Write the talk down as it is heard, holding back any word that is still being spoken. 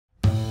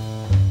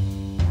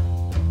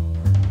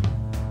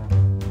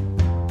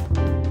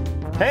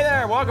Hey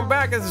there, welcome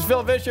back. This is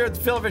Phil Vischer at the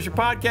Phil Vischer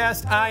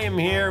Podcast. I am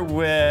here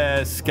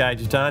with Skye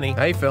Jethani.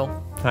 Hey, Phil.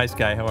 Hi,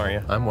 Skye. How are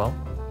you? I'm well.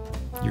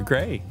 You're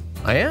gray.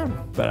 I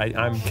am. But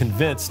I'm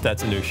convinced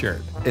that's a new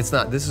shirt. It's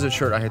not. This is a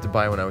shirt I had to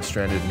buy when I was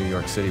stranded in New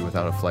York City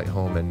without a flight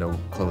home and no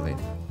clothing.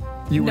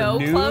 You no were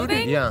nude?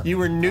 clothing? Yeah. You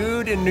were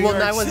nude in New York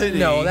Well, I wasn't. City.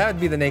 No, that would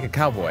be the naked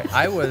cowboy.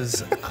 I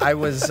was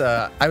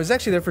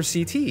actually there for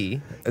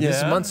CT. This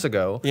is months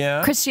ago.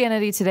 Yeah.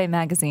 Christianity Today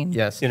magazine.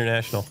 Yes.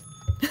 International.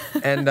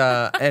 And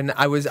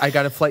I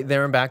got a flight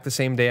there and back the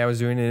same day I was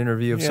doing an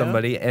interview of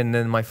somebody, and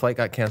then my flight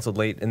got canceled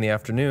late in the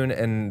afternoon,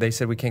 and they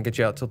said we can't get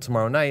you out till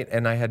tomorrow night,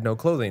 and I had no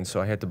clothing, so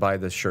I had to buy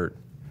this shirt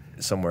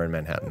somewhere in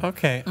Manhattan.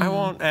 Okay, I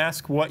won't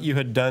ask what you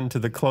had done to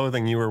the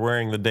clothing you were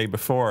wearing the day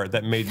before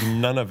that made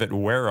none of it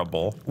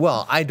wearable.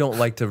 Well, I don't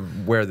like to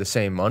wear the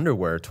same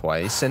underwear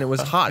twice, and it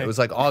was hot. It was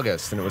like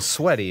August, and it was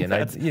sweaty, and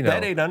that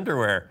ain't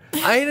underwear.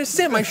 I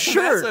understand. My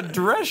shirt. That's a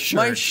dress shirt.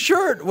 My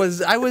shirt was.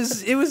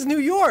 It was New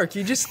York.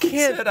 You just can't. He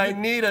said, I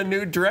need a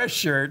new dress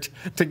shirt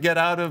to get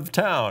out of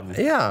town.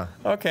 Yeah.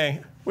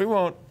 Okay, we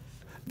won't.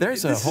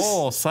 There's a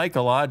whole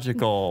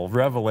psychological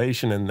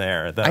revelation in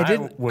there that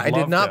I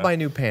did not buy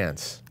new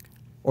pants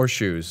or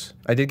shoes.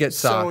 I did get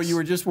socks. So you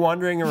were just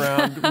wandering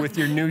around with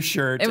your new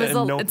shirt and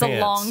no pants. It's a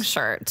long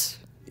shirt.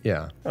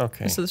 Yeah.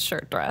 Okay. This is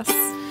shirt dress.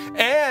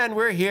 And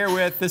we're here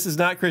with, this is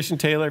not Christian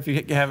Taylor, if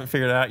you haven't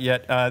figured it out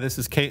yet, this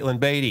is Katelyn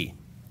Beaty.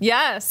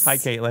 Yes. Hi,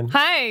 Katelyn.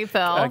 Hi,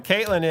 Phil.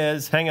 Katelyn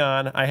is, hang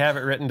on, I have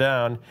it written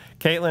down.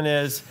 Katelyn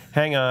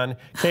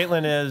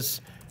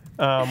is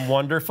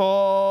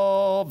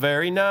wonderful,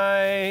 very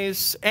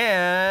nice,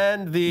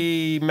 and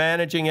the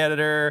managing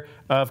editor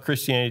of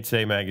Christianity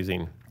Today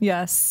magazine.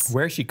 Yes.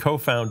 Where she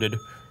co-founded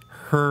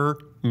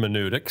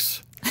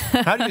Hermeneutics.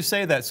 How do you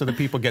say that so that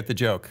people get the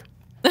joke?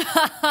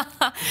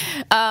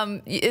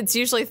 It's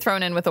usually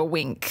thrown in with a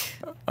wink.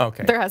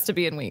 Okay. There has to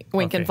be a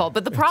wink involved.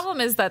 But the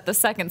problem is that the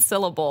second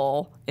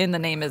syllable in the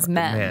name is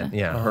men.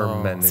 Yeah,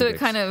 hermeneutics. So it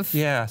kind of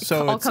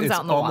so all comes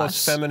out in the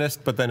almost wash.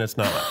 feminist, but then it's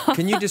not.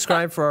 Can you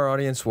describe for our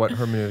audience what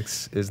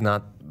hermeneutics is?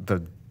 Not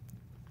the,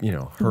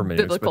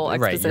 hermeneutics. Biblical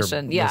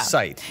exposition. The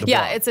site. The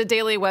yeah, blog. it's a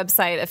daily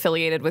website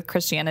affiliated with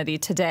Christianity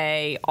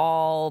Today.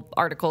 All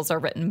articles are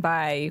written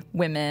by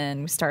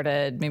women. We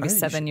started maybe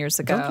 7 years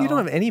ago. You don't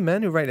have any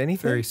men who write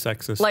anything? Very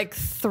sexist. Like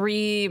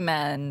 3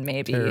 men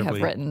maybe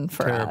have written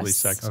for terribly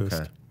us. Sexist.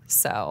 Okay.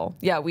 So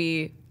yeah,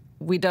 we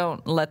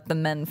don't let the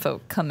men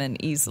folk come in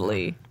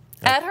easily.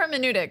 At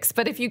Hermeneutics,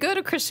 but if you go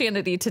to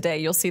Christianity Today,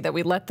 you'll see that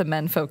we let the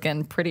men folk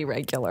in pretty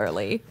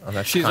regularly.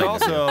 Oh, She's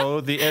also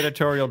the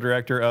editorial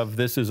director of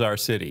This Is Our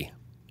City.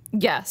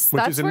 Yes,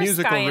 Which that's is a where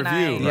musical Skye and review,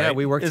 I- right? Yeah,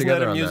 we worked Isn't together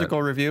that a on musical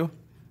that. review?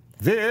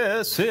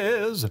 This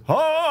is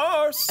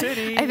our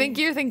city. I think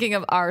you're thinking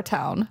of Our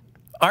Town.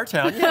 Our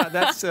Town, yeah,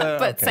 that's...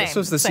 But okay. same. So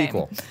it's the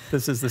sequel.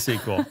 This is the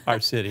sequel, Our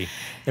City.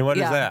 And what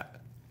is Yeah.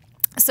 that?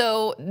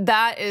 So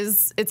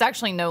it's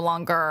actually no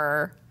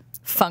longer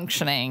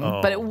functioning,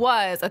 but it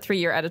was a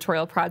 3-year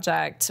editorial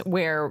project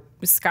where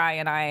Skye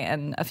and I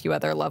and a few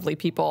other lovely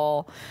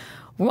people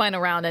went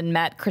around and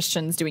met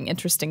Christians doing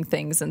interesting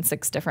things in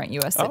 6 different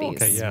U.S. cities,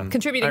 okay, yeah.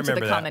 contributing to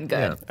the common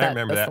good. Yeah, I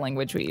remember that's that. the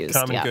language we used.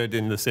 Common good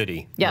in the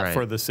city. Yeah. Right.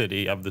 For the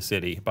city, of the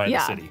city, by the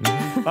Yeah. city.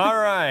 All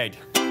right.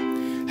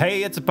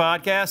 Hey, it's a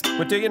podcast.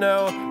 What do you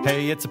know?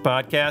 Hey, it's a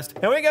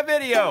podcast. And we got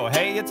video.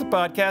 Hey, it's a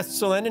podcast.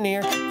 So lend an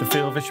ear. The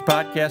Phil Vischer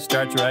Podcast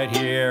starts right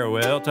here.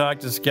 We'll talk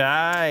to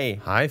Skye.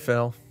 Hi,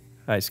 Phil.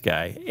 Hi,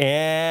 Skye.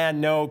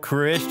 And no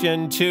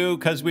Christian, too,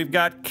 because we've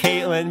got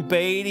Katelyn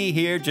Beaty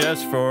here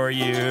just for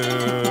you.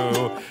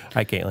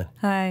 Hi, Katelyn.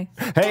 Hi.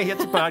 Hey,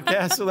 it's a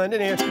podcast, so lend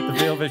an ear. The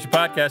Phil Vischer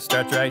Podcast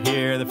starts right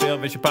here. The Phil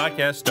Vischer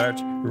Podcast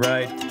starts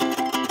right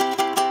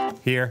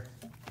here.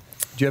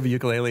 Do you have a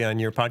ukulele on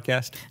your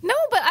podcast? No,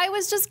 but I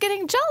was just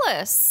getting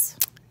jealous.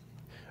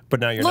 But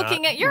now you're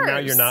Looking not. at yours. Now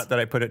you're not that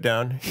I put it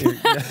down.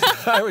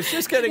 I was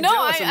just getting No,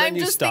 jealous, and then I'm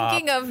you just stopped.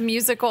 thinking of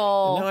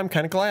musical. No, I'm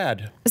kind of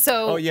glad.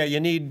 So, oh yeah, you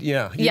need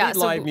need so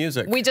live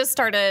music. We just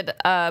started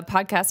a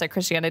podcast at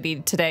Christianity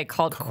Today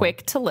called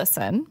Quick to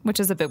Listen, which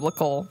is a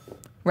biblical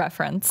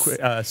reference.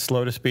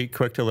 Slow to speak,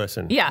 quick to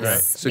listen. Yes. Right.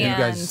 So do you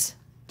guys...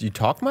 Do you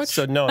talk much?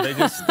 So no, they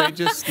just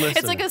listen.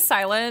 It's like a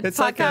silent It's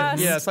podcast.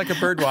 it's like a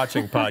bird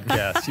watching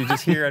podcast. You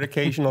just hear an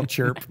occasional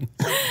chirp.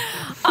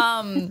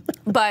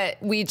 But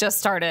we just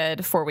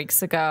started 4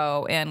 weeks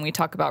ago, and we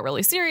talk about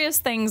really serious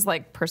things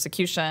like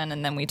persecution,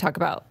 and then we talk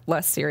about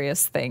less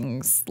serious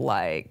things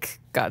like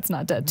God's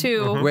Not Dead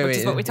Too, which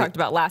is what we talked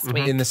about last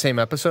week. In the same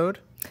episode?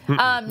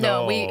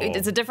 No,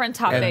 it's a different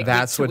topic. And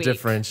that's week what to week.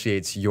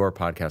 differentiates your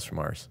podcast from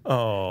ours.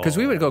 Oh. Because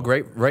we would go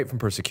right from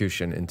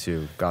persecution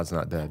into God's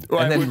Not Dead.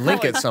 And then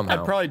link it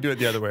somehow. I'd probably do it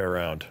the other way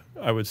around.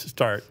 I would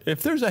start,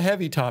 if there's a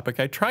heavy topic,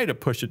 I try to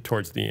push it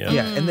towards the end.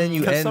 Yeah, and then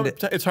you end...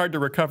 It's hard to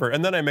recover,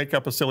 and then I make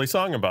up a silly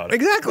song about it.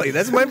 Exactly.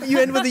 That's why you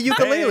end with a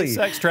ukulele. Hey,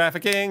 sex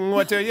trafficking,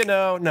 what do you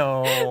know?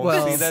 No.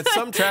 Well, see, that's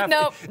some traffic.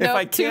 Nope, if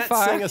I too can't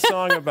far. sing a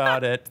song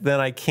about it, then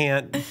I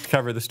can't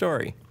cover the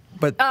story.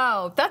 But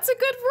Oh, that's a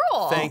good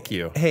rule. Thank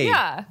you. hey,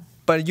 Yeah.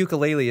 But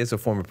ukulele is a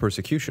form of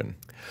persecution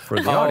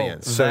for the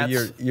audience. So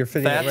you're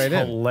fitting it right in.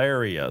 That's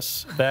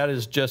hilarious. That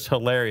is just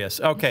hilarious.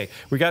 Okay,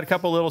 we got a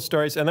couple little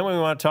stories, and then we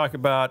want to talk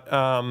about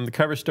the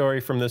cover story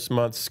from this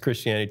month's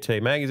Christianity Today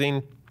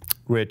magazine,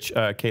 which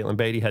Katelyn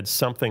Beaty had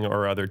something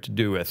or other to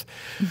do with.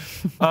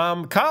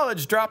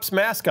 College drops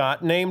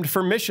mascot named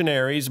for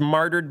missionaries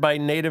martyred by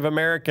Native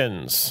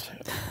Americans.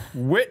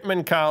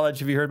 Whitman College,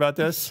 have you heard about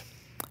this?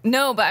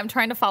 No, but I'm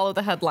trying to follow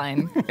the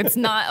headline. It's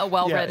not a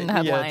well-written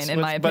headline, in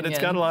my opinion. But it's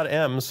got a lot of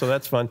M's, so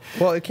that's fun.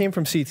 Well, it came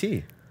from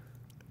CT.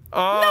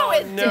 Oh, no,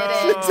 it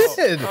didn't. It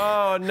did.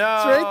 Oh, no.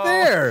 It's right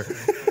there.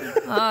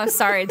 Oh,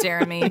 sorry,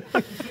 Jeremy.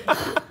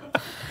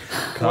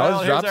 Well,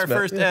 here's our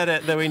first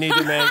edit that we need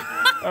to make.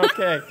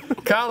 Okay,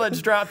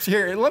 college drops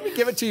here. Let me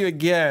give it to you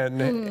again,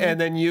 and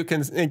then you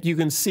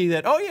can see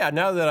that. Oh yeah,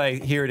 now that I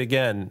hear it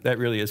again, that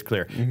really is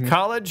clear.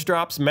 College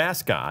drops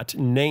mascot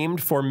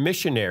named for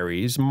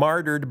missionaries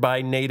martyred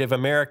by Native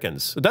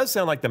Americans. It does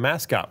sound like the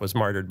mascot was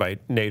martyred by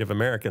Native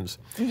Americans.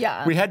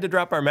 Yeah, we had to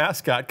drop our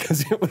mascot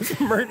because it was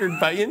murdered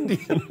by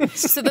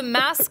Indians. So the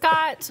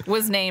mascot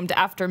was named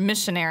after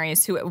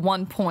missionaries who at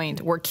one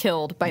point were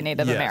killed by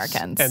Native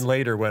Americans, and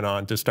later went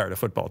on to start a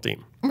football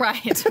team.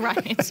 Right,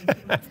 right.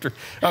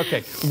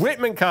 Okay,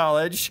 Whitman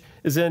College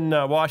is in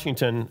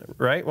Washington,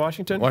 right?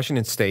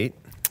 Washington State.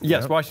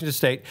 Yes, Washington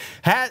State.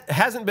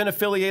 Hasn't been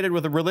affiliated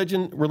with a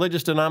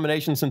religious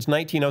denomination since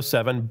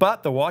 1907,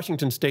 but the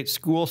Washington State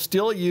school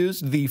still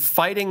used the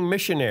Fighting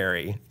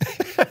Missionary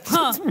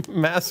as its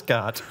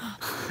mascot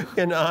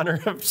in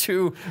honor of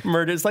two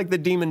murders. It's like the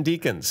Demon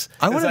Deacons.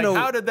 I want to know,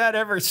 how did that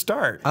ever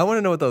start? I want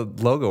to know what the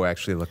logo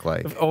actually looked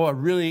like. Oh, a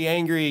really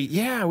angry,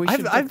 yeah, we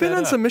should I've been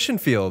on some mission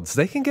fields.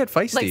 They can get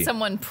feisty. Like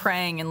someone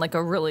praying in like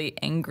a really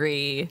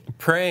angry...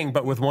 Praying,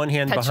 but with one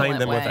hand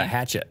behind them way. with a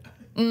hatchet.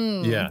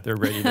 Yeah, they're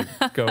ready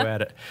to go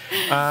at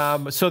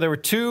it. So there were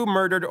two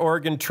murdered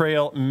Oregon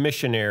Trail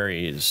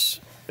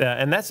missionaries.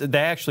 And they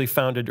actually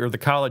founded, or the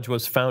college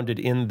was founded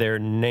in their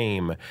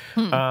name.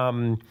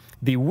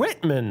 The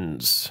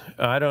Whitmans,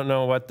 I don't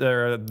know what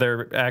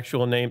their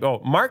actual name.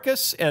 Oh,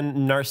 Marcus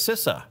and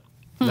Narcissa.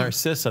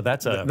 Narcissa,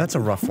 that's a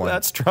rough one.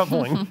 That's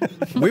troubling.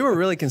 We were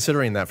really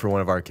considering that for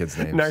one of our kids'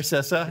 names.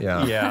 Narcissa?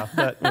 Yeah,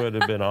 that would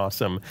have been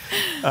awesome.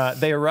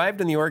 They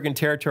arrived in the Oregon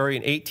Territory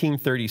in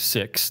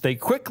 1836. They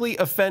quickly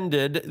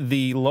offended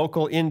the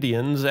local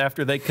Indians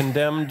after they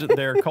condemned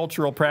their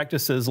cultural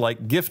practices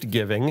like gift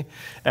giving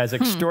as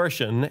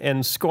extortion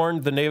and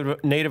scorned the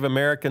Native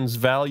Americans'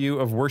 value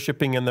of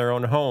worshiping in their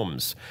own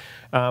homes.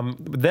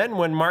 Then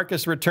when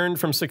Marcus returned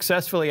from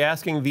successfully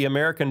asking the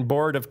American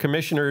Board of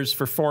Commissioners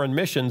for Foreign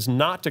Missions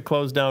not to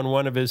close down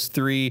one of his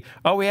three...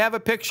 Oh, we have a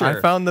picture. I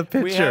found the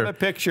picture. We have a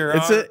picture.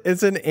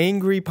 It's an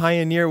angry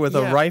pioneer with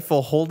a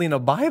rifle holding a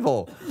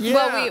Bible. Yeah.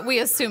 Well, we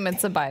assume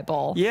it's a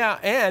Bible. Yeah,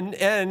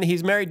 and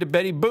he's married to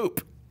Betty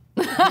Boop.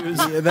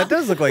 That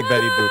does look like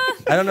Betty Boop.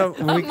 I don't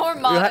know. More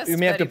modest we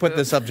may have to put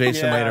this up,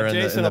 Jason, later in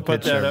the Jason will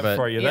put picture. That up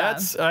for you. Yeah.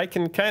 I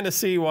can kind of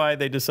see why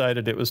they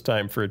decided it was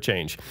time for a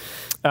change.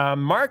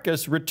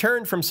 Marcus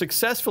returned from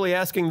successfully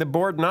asking the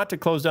board not to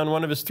close down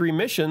one of his three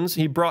missions.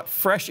 He brought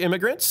fresh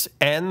immigrants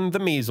and the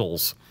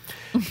measles.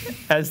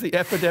 As the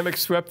epidemic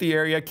swept the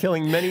area,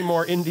 killing many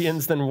more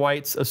Indians than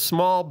whites, a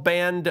small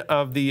band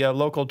of the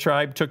local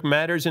tribe took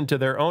matters into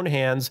their own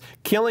hands,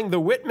 killing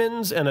the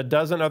Whitmans and a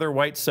dozen other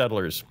white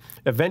settlers.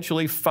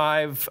 Eventually,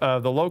 5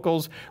 of the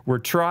locals were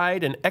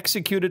tried and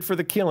executed for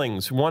the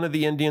killings. One of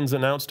the Indians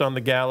announced on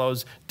the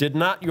gallows, "Did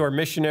not your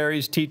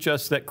missionaries teach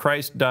us that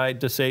Christ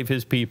died to save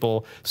his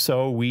people?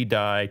 So we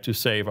die to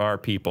save our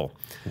people."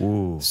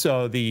 Ooh.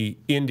 So the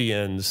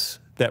Indians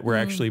that were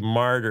actually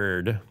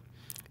martyred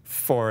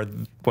for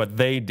what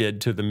they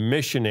did to the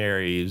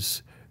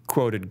missionaries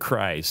quoted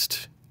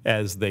Christ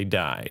as they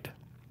died.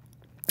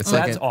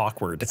 That's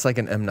awkward. It's like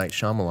an M. Night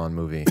Shyamalan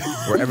movie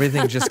where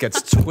everything just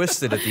gets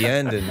twisted at the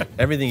end and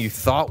everything you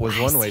thought was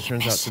one way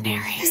turns out to be...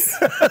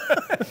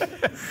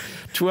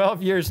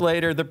 12 years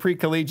later, the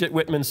pre-collegiate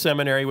Whitman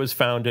Seminary was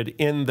founded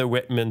in the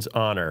Whitmans'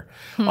 honor.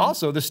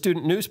 Also, the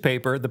student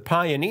newspaper, The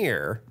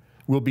Pioneer,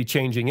 will be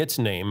changing its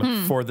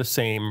name for the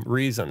same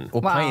reason.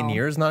 Well,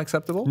 Pioneer is not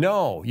acceptable?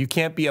 No, you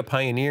can't be a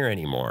pioneer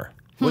anymore.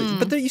 Well,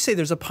 but you say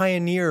there's a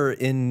pioneer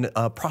in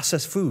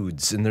processed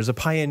foods, and there's a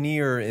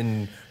pioneer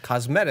in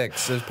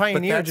cosmetics. There's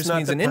pioneer just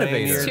means an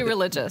innovator. It's too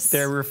religious.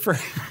 They're referring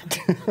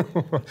to...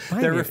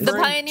 The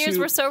pioneers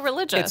were so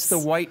religious. It's the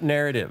white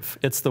narrative.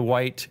 It's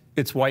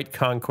white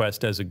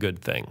conquest as a good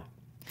thing.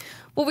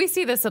 Well, we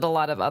see this at a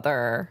lot of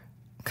other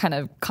kind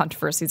of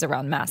controversies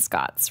around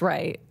mascots,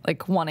 right?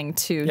 Like wanting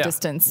to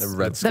distance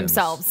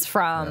themselves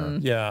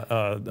from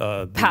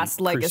past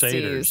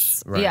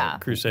legacies. Right. Yeah.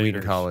 Crusaders.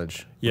 Wheaton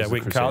College. Yeah,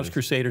 Wheaton College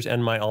Crusaders,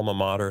 and my alma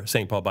mater,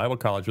 St. Paul Bible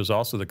College, was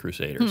also the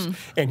Crusaders.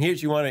 And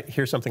you want to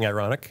hear something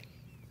ironic?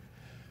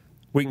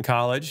 Wheaton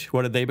College,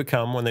 what did they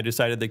become when they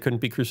decided they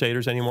couldn't be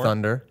Crusaders anymore?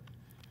 Thunder.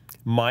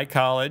 My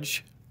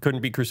college couldn't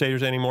be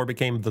Crusaders anymore,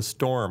 became the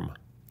Storm.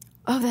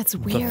 Oh, that's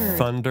weird. The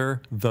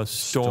Thunder, the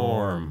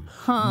Storm.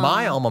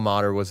 My alma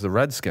mater was the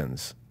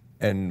Redskins,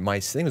 and I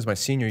think it was my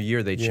senior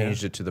year they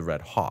changed it to the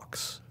Red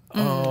Hawks.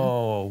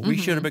 Oh, we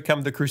should have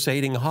become the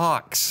Crusading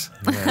Hawks.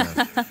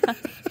 Yeah.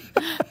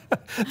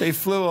 They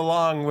flew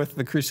along with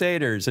the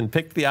Crusaders and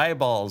picked the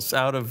eyeballs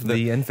out of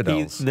The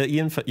infidels.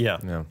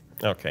 Yeah.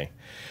 Okay.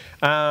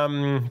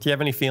 Do you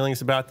have any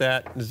feelings about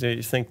that? Do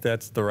you think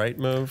that's the right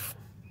move?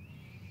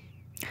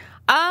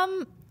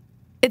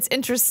 It's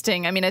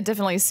interesting. I mean, it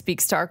definitely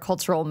speaks to our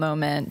cultural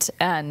moment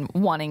and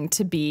wanting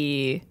to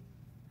be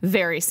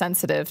very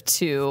sensitive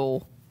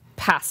to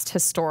past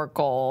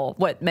historical,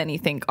 what many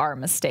think are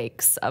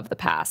mistakes of the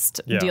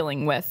past,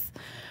 dealing with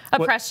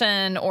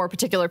oppression or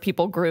particular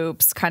people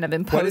groups kind of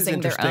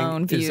imposing their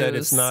own views. Is that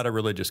it's not a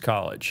religious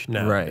college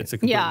now. Right. It's a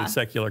completely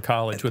secular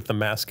college with the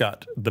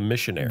mascot, the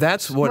Missionary.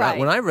 That's what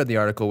when I read the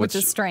article, which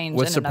is strange.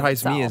 What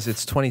surprised me is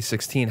it's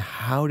 2016.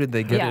 How did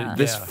they get it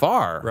this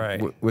far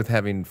with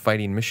having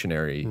fighting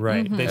missionary?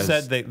 Right. They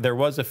said there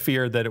was a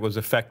fear that it was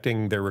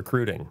affecting their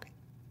recruiting.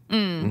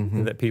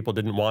 That people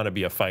didn't want to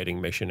be a fighting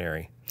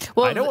missionary.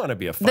 Well, I don't want to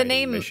be a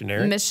fighting missionary.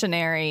 The name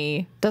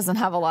missionary doesn't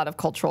have a lot of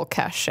cultural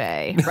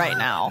cachet right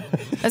now,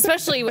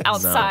 especially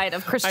outside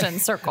of Christian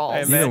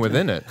circles. Even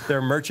within it.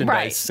 Their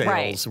merchandise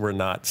sales were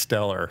not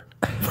stellar.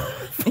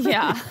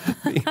 Yeah.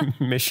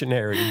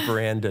 Missionary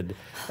branded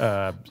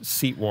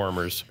seat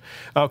warmers.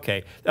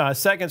 Okay,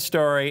 second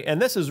story,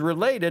 and this is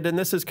related, and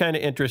this is kind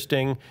of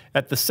interesting.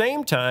 At the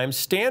same time,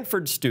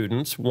 Stanford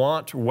students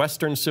want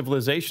Western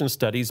civilization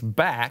studies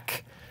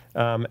back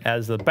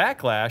as the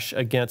backlash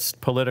against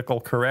political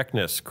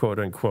correctness, quote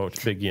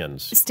unquote,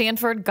 begins.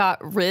 Stanford got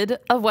rid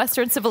of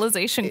Western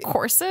civilization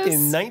courses?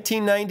 In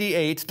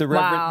 1998, the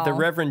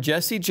Reverend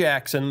Jesse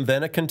Jackson,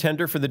 then a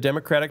contender for the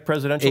Democratic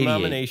presidential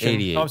nomination.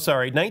 88. Oh,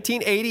 sorry,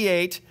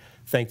 1988.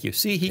 Thank you.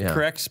 See, he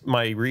corrects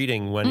my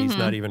reading when he's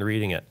not even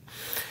reading it.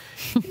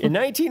 In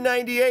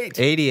 1998.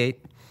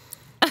 88.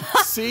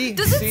 See?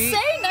 Does it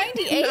say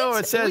 98? No,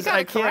 it says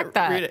I can't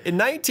that. read it. In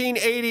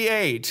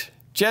 1988,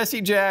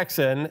 Jesse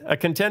Jackson, a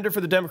contender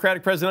for the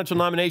Democratic presidential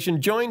nomination,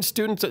 joined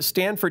students at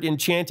Stanford in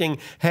chanting,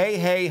 "Hey,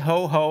 hey,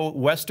 ho, ho,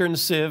 Western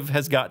Civ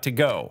has got to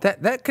go."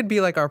 That could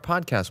be like our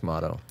podcast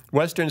motto.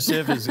 Western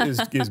Civ is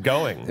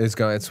going. It's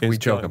going. We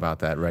joke about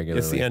that regularly.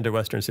 It's the end of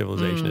Western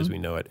civilization as we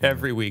know it,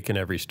 every week in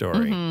every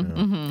story.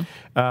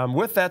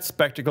 With that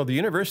spectacle, the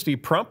university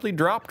promptly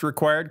dropped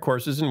required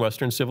courses in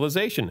Western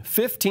civilization.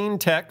 15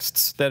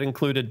 texts that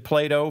included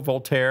Plato,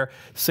 Voltaire,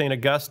 St.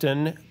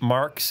 Augustine,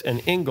 Marx,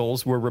 and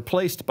Engels were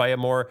replaced by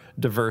a more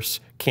diverse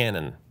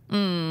canon.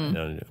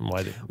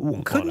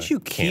 Couldn't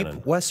you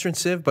keep Western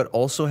Civ, but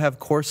also have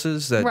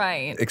courses that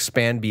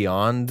expand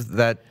beyond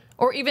that?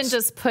 Or even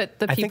just put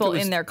the people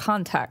in their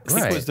context. I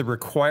think it was the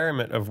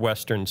requirement of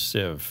Western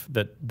Civ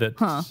that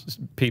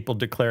people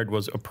declared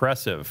was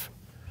oppressive.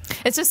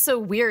 It's just so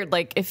weird.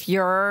 Like, if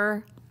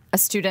you're a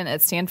student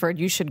at Stanford,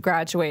 you should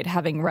graduate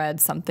having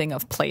read something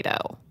of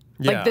Plato.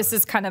 Like, this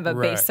is kind of a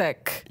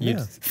basic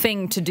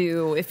thing to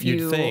do if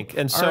you are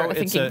a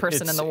thinking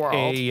person in the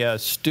world. It's a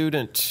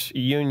student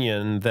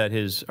union that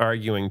is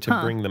arguing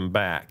to bring them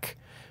back.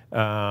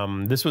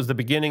 This was the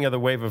beginning of the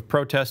wave of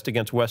protest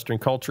against Western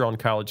culture on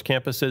college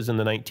campuses in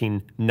the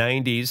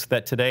 1990s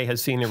that today has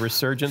seen a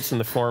resurgence in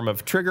the form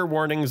of trigger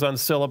warnings on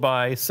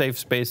syllabi, safe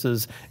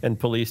spaces, and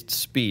policed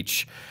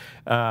speech.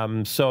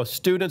 So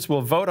students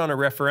will vote on a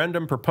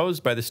referendum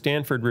proposed by the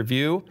Stanford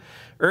Review,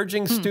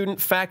 urging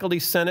Student Faculty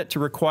Senate to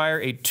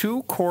require a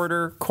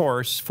 2-quarter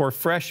course for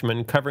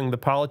freshmen covering the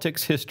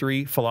politics,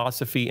 history,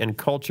 philosophy, and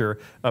culture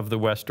of the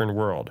Western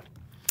world.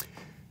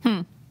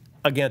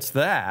 Against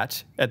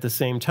that, at the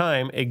same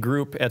time, a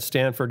group at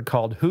Stanford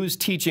called Who's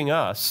Teaching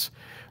Us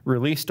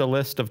released a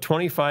list of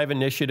 25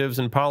 initiatives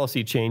and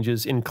policy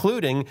changes,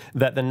 including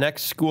that the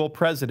next school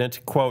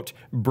president, quote,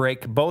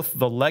 break both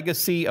the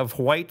legacy of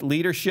white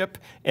leadership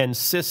and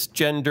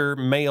cisgender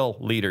male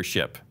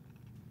leadership.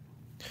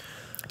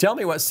 Tell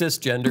me what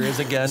cisgender is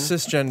again.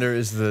 Cisgender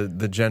is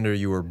the gender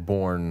you were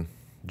born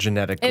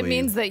genetically. It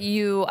means that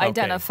you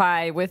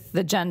identify with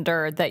the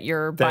gender that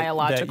your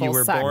biological that you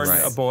were sex. born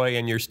a boy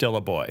and you're still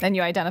a boy. And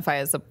you identify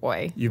as a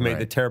boy. You made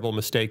the terrible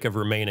mistake of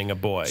remaining a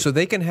boy. So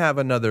they can have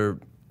another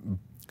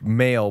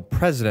male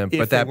president, if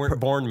but they weren't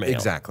born male.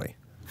 Exactly.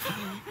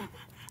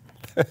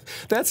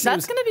 That's going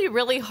to be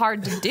really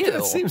hard to do.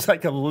 It seems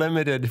like a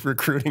limited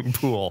recruiting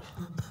pool.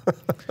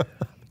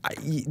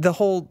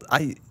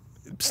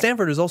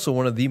 Stanford is also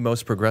one of the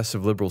most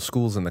progressive liberal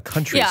schools in the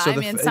country. Yeah, so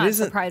it's not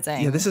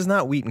surprising. Yeah, this is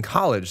not Wheaton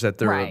College that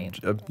they're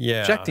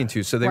objecting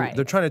to. So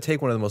they're trying to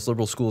take one of the most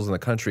liberal schools in the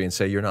country and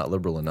say you're not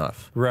liberal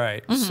enough.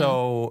 Right.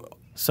 So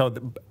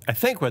I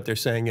think what they're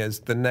saying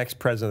is the next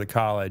president of the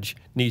college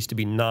needs to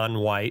be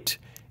non-white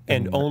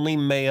and only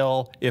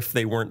male if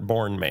they weren't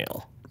born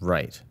male.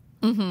 Right.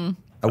 I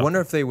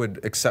wonder if they would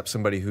accept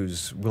somebody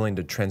who's willing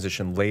to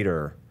transition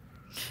later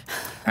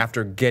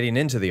after getting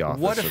into the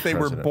office. What if they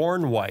were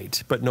born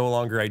white but no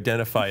longer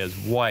identify as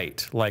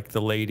white, like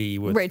the lady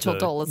with Rachel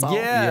Dolezal?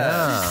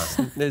 Yeah.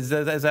 Is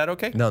that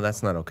okay? No,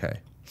 that's not okay.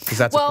 Because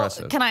that's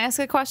oppressive. Can I ask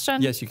a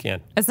question? Yes, you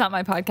can. It's not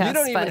my podcast. You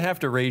don't even have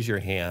to raise your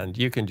hand.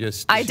 You can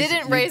just... I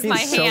didn't raise my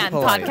hand,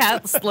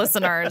 podcast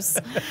listeners.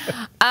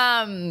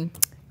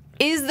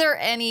 Is there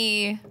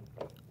any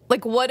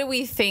like, what do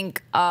we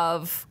think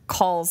of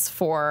calls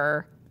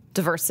for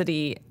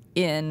diversity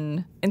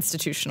in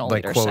institutional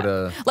leadership?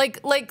 Quota.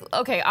 Like,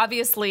 okay,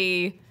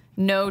 obviously,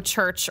 no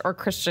church or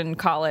Christian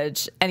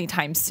college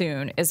anytime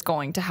soon is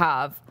going to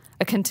have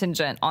a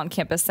contingent on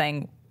campus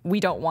saying we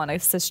don't want a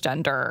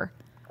cisgender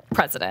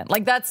president.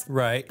 Like, that's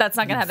right. That's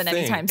not going to happen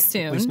anytime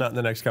soon. At least not in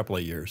the next couple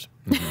of years.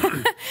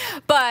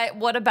 But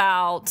what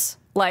about,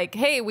 like,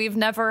 hey, we've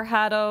never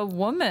had a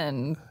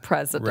woman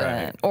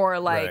president, or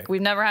like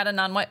we've never had a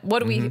non-white. What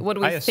do we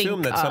think? I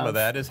assume that some of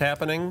that is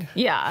happening.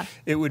 Yeah,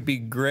 it would be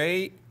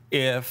great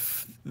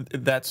if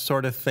that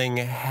sort of thing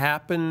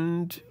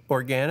happened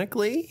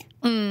organically.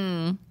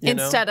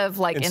 Instead of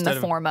in the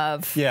form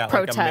of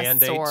protests, like a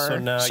mandate. Or so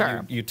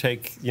now you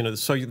take,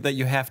 so that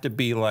you have to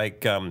be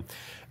like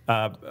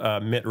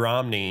Mitt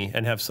Romney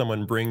and have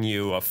someone bring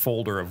you a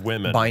folder of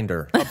women.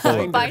 Binder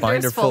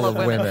full of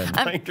women.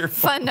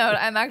 Fun note,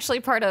 I'm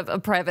actually part of a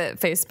private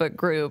Facebook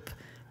group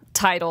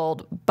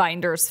titled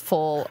Binders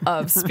Full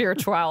of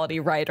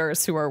Spirituality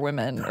Writers Who Are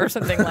Women, or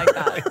something like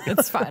that.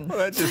 It's fun. Well,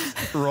 that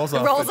just rolls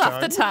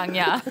off the tongue,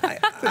 yeah.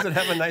 Does it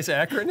have a nice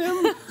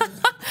acronym?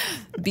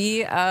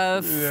 BF.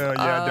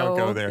 Yeah, don't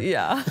go there.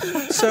 Yeah.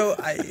 So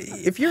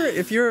if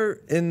your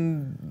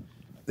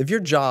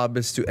job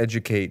is to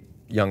educate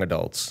young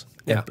adults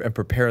and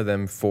prepare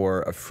them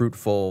for a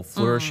fruitful,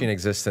 flourishing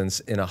existence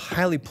in a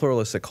highly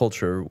pluralistic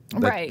culture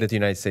that the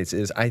United States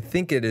is, I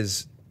think it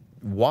is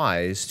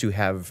wise to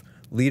have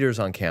leaders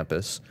on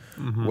campus,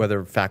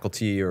 whether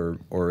faculty or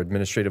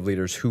administrative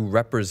leaders, who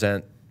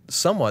represent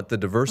somewhat the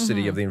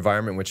diversity of the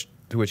environment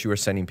to which you are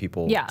sending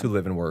people to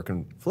live and work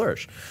and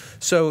flourish.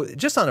 So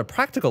just on a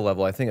practical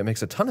level, I think it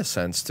makes a ton of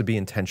sense to be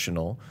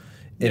intentional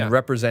in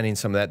representing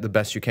some of that the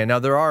best you can. Now,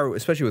 there are,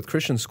 especially with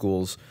Christian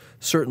schools,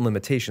 certain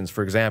limitations.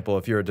 For example,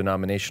 if you're a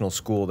denominational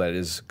school that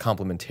is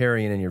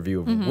complementarian in your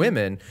view of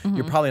women,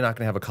 you're probably not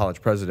going to have a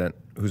college president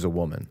who's a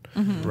woman.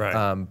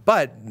 Right.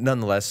 But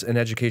nonetheless, an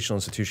educational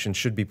institution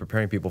should be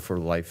preparing people for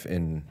life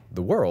in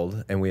the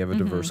world, and we have a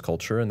diverse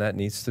culture, and that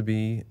needs to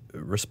be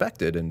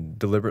respected and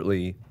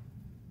deliberately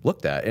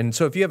looked at. And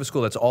so if you have a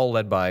school that's all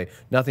led by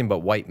nothing but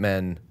white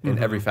men in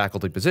every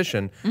faculty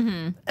position,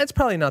 it's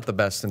probably not the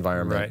best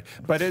environment. Right.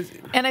 But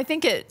and I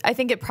think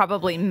it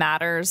probably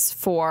matters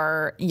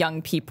for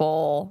young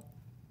people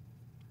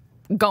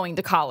going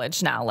to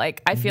college now.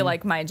 Like, I feel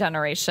like my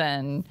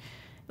generation,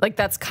 like,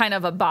 that's kind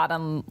of a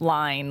bottom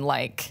line,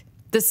 like,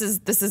 this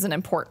is an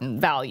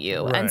important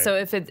value. Right. And so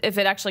if it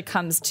actually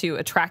comes to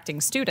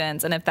attracting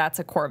students, and if that's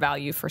a core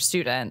value for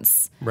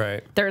students,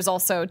 there's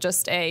also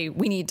just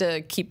we need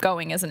to keep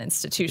going as an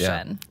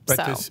institution.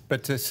 Yeah.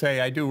 But to say,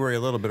 I do worry a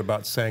little bit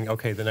about saying,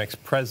 okay, the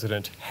next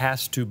president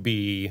has to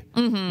be,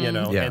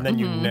 and then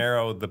you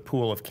narrow the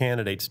pool of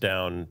candidates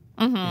down.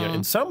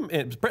 In some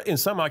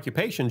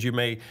occupations, you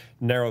may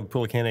narrow the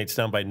pool of candidates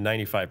down by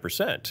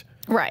 95%.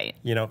 Right.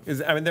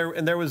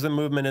 There was a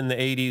movement in the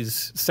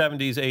 80s,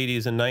 70s,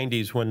 80s, and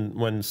 90s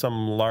when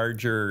some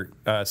larger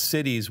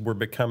cities were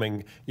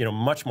becoming,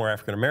 much more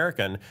African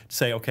American.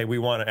 Say, okay, we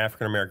want an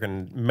African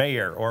American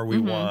mayor, or we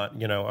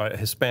want, a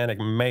Hispanic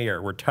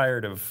mayor. We're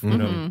tired of,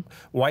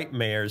 white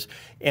mayors,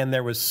 and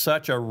there was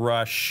such a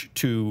rush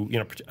to,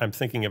 I'm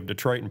thinking of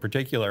Detroit in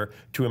particular,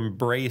 to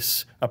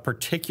embrace a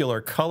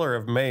particular color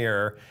of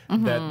mayor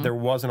that there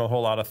wasn't a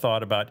whole lot of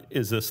thought about,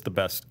 is this the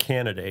best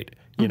candidate?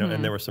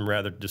 And there were some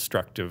rather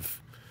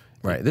destructive.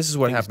 Right. This is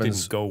what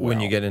happens when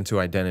you get into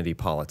identity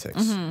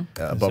politics.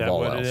 Above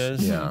all else. Is that what it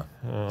is? Yeah.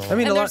 Oh. I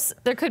mean,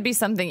 there could be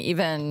something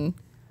even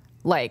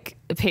like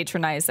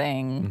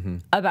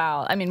patronizing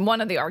about. I mean, one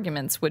of the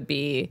arguments would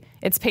be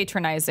it's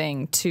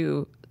patronizing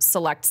to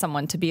select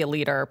someone to be a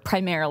leader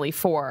primarily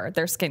for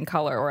their skin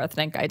color or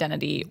ethnic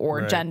identity or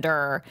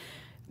gender,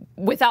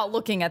 without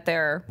looking at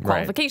their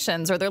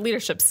qualifications or their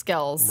leadership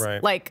skills.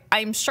 Right. Like,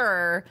 I'm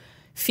sure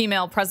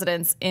female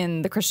presidents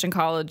in the Christian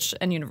college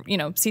and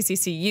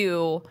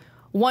CCCU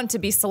want to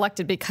be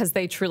selected because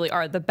they truly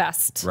are the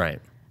best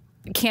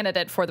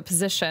candidate for the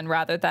position,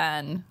 rather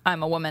than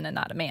I'm a woman and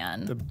not a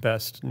man. The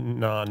best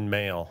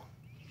non-male.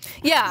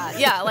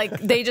 Yeah. Like,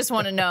 they just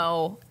want to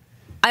know,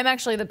 I'm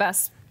actually the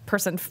best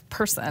person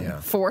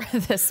for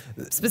this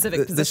specific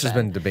position. This has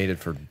been debated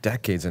for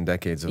decades and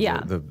decades of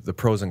the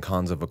pros and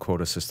cons of a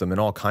quota system in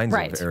all kinds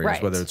of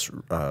areas, whether it's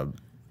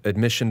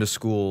admission to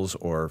schools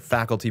or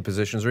faculty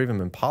positions or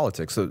even in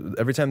politics. So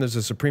every time there's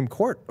a Supreme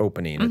Court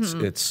opening,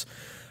 it's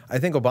I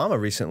think Obama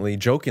recently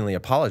jokingly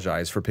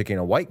apologized for picking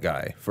a white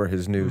guy for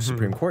his new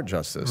Supreme Court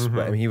justice.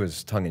 But, I mean, he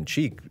was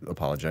tongue-in-cheek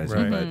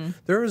apologizing. But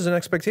there was an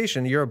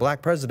expectation, you're a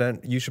black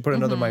president, you should put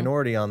another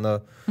minority on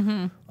the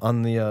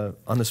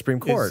Supreme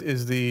Court.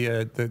 Is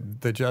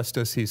the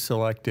justice he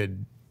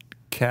selected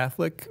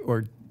Catholic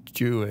or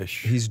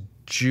Jewish? He's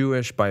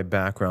Jewish by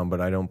background,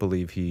 but I don't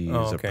believe he's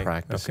a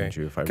practicing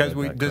Jew. Because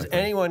does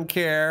anyone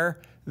care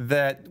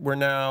that we're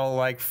now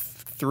like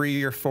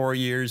 3 or 4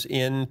 years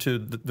into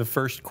the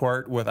first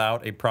court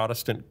without a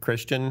Protestant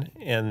Christian,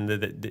 and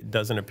that it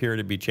doesn't appear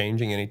to be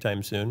changing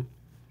anytime soon?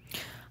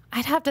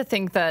 I'd have to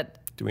think that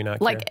Do we not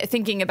care? Like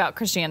thinking about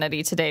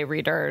Christianity Today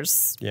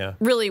readers,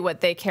 really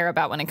what they care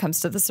about when it comes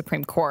to the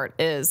Supreme Court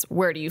is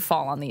where do you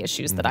fall on the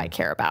issues that I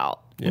care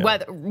about?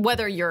 Yeah.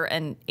 Whether you're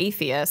an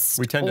atheist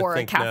or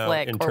a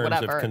Catholic in or terms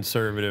whatever. of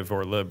conservative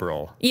or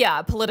liberal.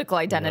 Yeah, political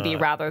identity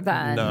rather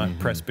than not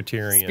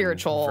Presbyterian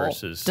spiritual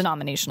versus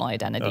denominational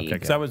identity. Okay,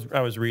 because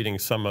I was reading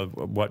some of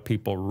what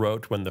people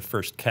wrote when the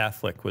first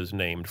Catholic was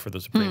named for the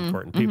Supreme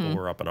Court, and people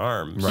were up in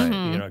arms, right?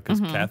 You know,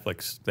 because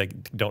Catholics, they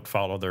don't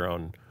follow their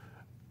own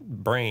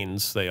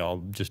brains, they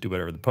all just do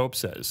whatever the Pope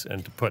says.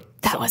 And to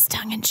put that was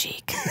tongue in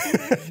cheek.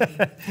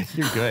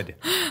 You're good.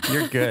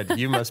 You're good.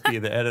 You must be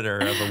the editor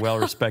of a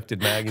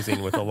well-respected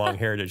magazine with a long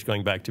heritage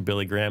going back to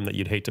Billy Graham that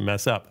you'd hate to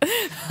mess up.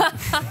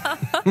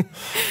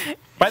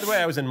 By the way,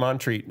 I was in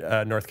Montreat,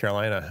 North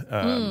Carolina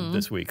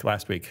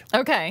last week.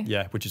 Okay.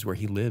 Yeah, which is where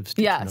he lives.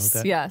 Did you know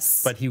that?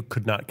 Yes. But he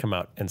could not come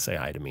out and say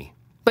hi to me.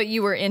 But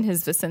you were in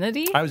his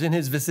vicinity? I was in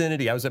his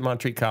vicinity. I was at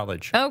Montreat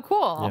College. Oh,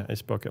 cool. Yeah, I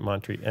spoke at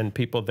Montreat. And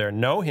people there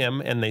know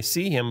him, and they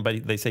see him,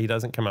 but they say he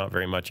doesn't come out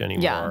very much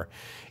anymore. Yeah.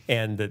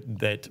 And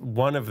that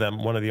one of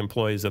the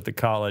employees at the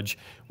college,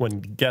 when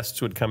guests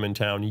would come in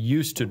town,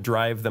 used to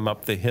drive them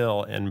up the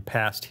hill and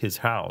past his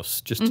house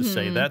just to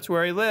say, that's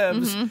where he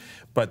lives,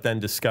 but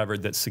then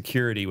discovered that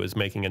security was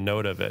making a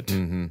note of it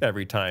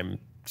every time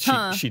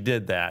she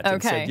did that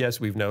and said, yes,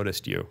 we've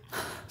noticed you.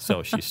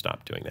 So she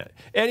stopped doing that.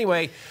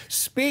 Anyway,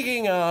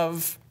 speaking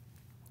of,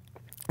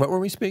 what were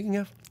we speaking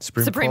of?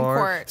 Supreme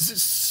Court.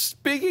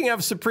 Speaking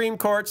of Supreme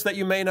Courts that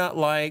you may not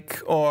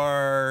like,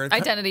 or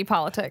identity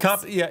politics.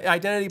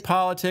 Identity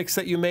politics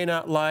that you may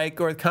not like,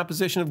 or the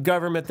composition of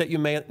government that you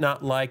may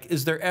not like,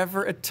 is there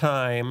ever a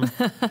time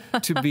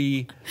to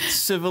be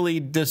civilly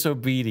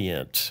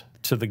disobedient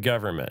to the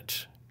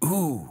government?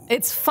 Ooh.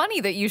 It's funny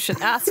that you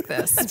should ask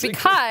this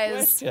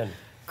because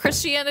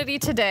Christianity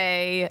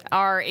Today,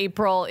 our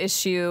April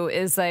issue,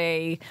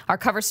 our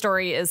cover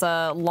story is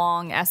a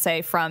long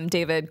essay from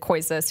David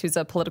Koizis, who's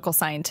a political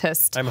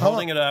scientist. I'm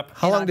holding it up.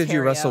 How long did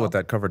you wrestle with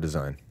that cover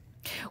design?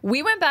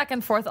 We went back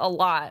and forth a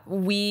lot.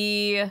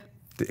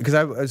 Because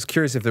I was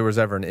curious if there was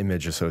ever an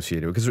image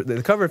associated. Because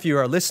the cover, if you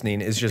are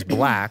listening, is just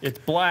black. It's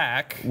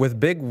black. With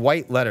big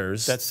white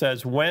letters. That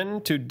says,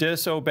 when to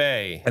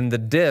disobey. And the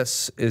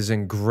dis is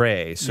in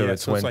gray. So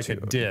it's when like to.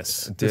 A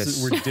diss.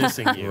 We're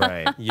dissing you.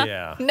 Right.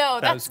 Yeah. No,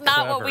 that's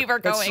not what we were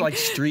going. That's like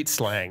street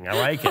slang. I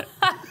like it.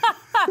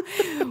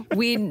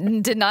 We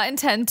did not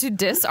intend to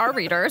diss our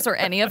readers or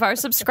any of our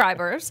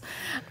subscribers.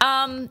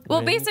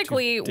 Well,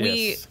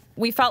 basically,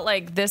 we felt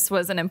like this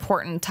was an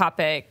important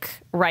topic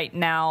right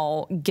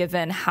now,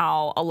 given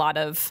how a lot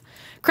of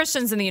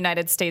Christians in the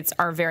United States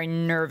are very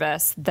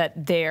nervous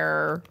that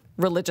their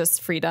religious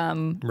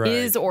freedom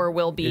is or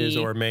will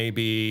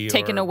be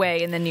taken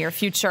away in the near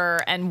future,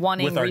 and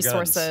wanting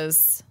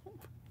resources.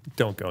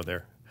 Don't go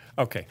there.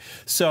 Okay,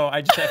 so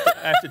I just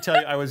have to tell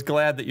you, I was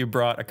glad that you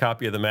brought a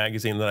copy of the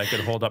magazine that I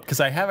could hold up,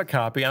 because I have a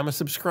copy. I'm a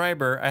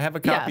subscriber. I have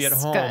a copy at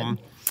home.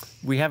 Good.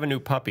 We have a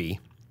new puppy.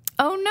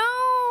 Oh, no.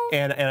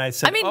 And I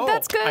said,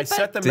 that's good.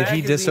 Did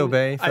he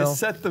disobey, Phil? I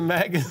set the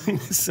magazine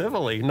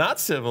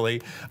not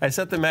civilly. I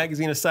set the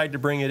magazine aside to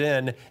bring it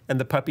in, and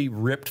the puppy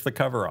ripped the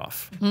cover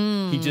off.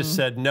 He just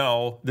said,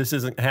 no, this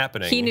isn't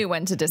happening. He knew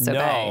when to disobey.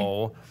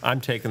 No, I'm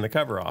taking the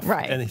cover off.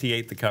 Right. And he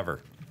ate the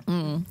cover.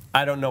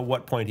 I don't know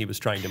what point he was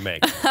trying to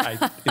make.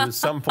 It was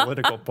some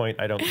political point.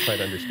 I don't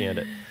quite understand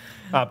it.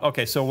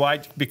 Okay, so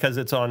why? Because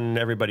it's on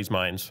everybody's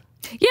minds.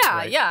 Yeah,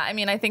 right? yeah. I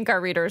mean, I think our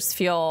readers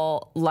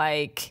feel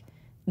like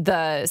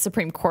the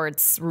Supreme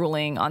Court's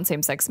ruling on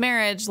same-sex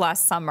marriage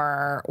last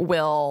summer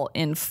will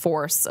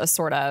enforce a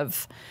sort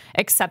of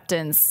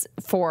acceptance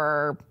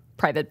for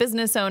private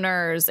business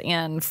owners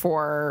and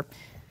for,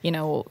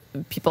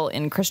 people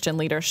in Christian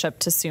leadership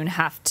to soon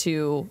have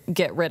to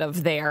get rid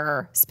of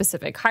their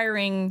specific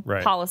hiring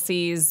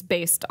policies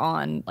based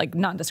on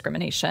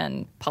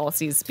non-discrimination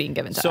policies being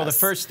given to us. So the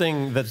first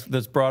thing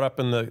that's brought up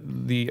in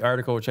the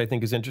article, which I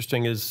think is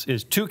interesting,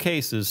 is two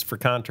cases for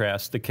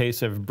contrast. The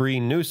case of Bree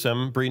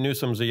Newsom. Bree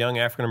Newsom's a young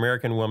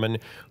African-American woman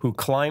who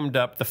climbed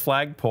up the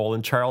flagpole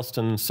in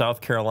Charleston,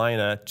 South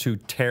Carolina, to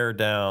tear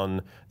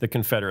down the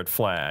Confederate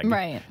flag.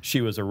 Right. She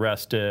was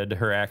arrested.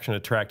 Her action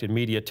attracted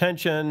media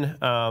attention,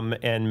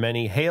 and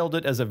many hailed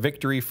it as a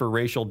victory for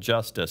racial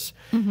justice.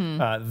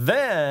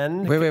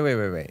 Then...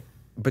 Wait.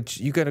 But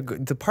you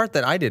got the part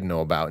that I didn't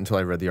know about until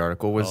I read the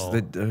article was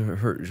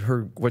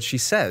her what she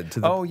said to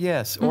the. Oh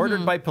yes,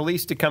 ordered by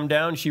police to come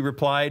down. She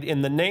replied,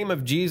 "In the name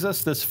of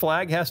Jesus, this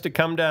flag has to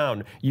come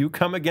down. You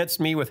come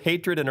against me with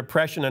hatred and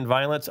oppression and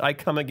violence. I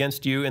come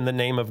against you in the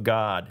name of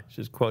God."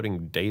 She's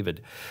quoting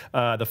David.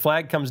 The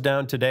flag comes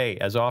down today.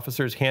 As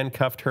officers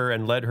handcuffed her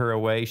and led her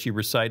away, she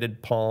recited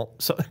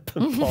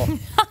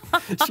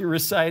she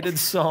recited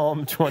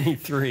Psalm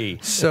 23.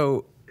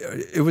 So.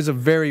 It was a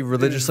very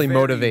religiously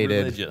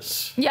motivated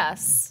religious.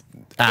 Yes.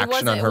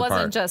 Action on her part. It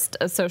wasn't just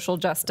a social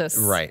justice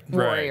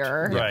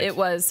warrior. Right. It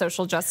was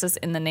social justice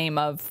in the name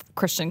of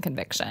Christian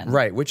conviction.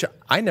 Right, which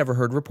I never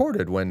heard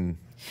reported when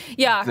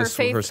her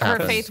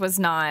faith was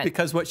not.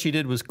 Because what she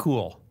did was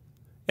cool.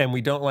 and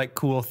we don't like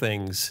cool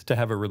things to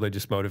have a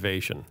religious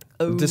motivation.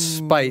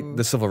 Despite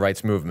the civil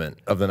rights movement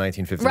of the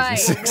 1950s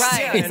Right, and 60s.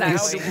 right, And how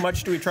exactly.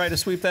 much do we try to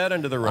sweep that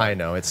under the rug? I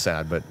know, it's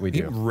sad, but we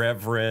do.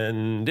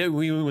 Reverend.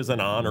 He was an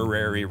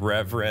honorary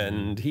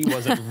reverend. He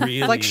wasn't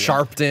really Like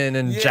Sharpton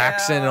and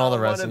Jackson and all the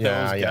rest. One of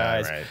those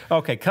guys. Right.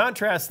 Okay,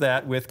 contrast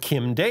that with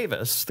Kim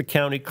Davis, the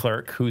county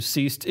clerk who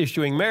ceased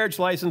issuing marriage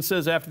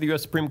licenses after the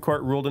U.S. Supreme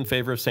Court ruled in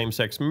favor of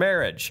same-sex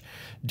marriage.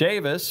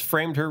 Davis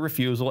framed her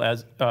refusal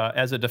as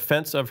a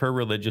defense of her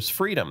religious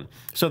freedom.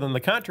 So then the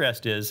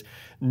contrast is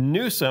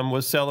Newsom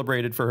was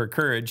celebrated for her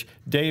courage.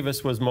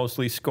 Davis was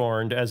mostly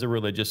scorned as a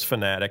religious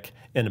fanatic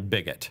and a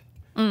bigot.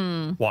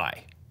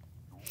 Why?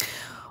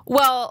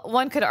 Well,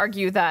 one could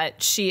argue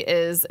that she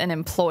is an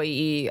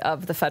employee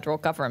of the federal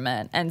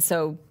government. And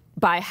so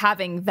by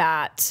having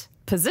that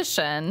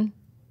position,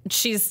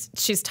 she's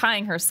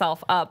tying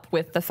herself up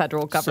with the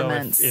federal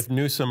government. So if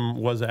Newsom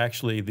was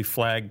actually the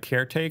flag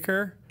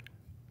caretaker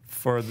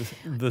for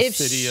the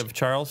city of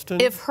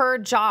Charleston, if her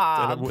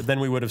job, then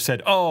we would have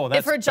said, "Oh, that's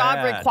if her job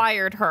bad."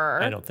 required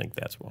her, I don't think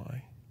that's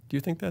why. Do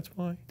you think that's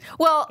why?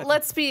 well,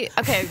 let's be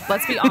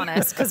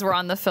honest, because we're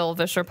on the Phil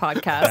Vischer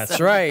podcast. That's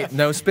right.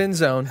 No spin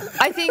zone.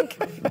 I think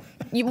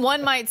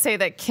one might say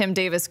that Kim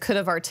Davis could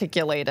have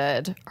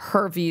articulated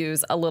her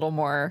views a little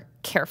more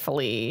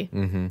carefully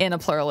in a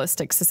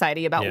pluralistic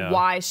society about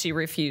why she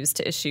refused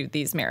to issue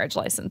these marriage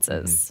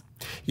licenses.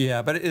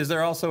 Yeah, but is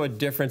there also a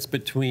difference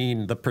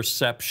between the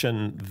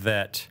perception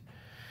that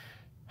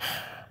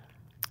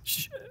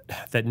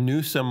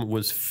Newsom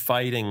was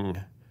fighting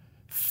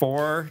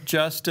for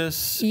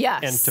justice,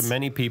 Yes. and to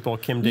many people,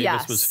 Kim Davis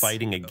Yes. was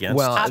fighting against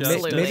Well,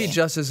 Absolutely. maybe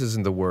justice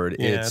isn't the word.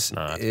 Yeah, it's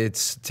not.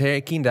 It's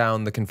taking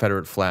down the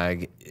Confederate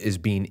flag is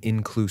being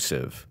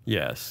inclusive,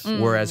 Yes.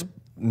 whereas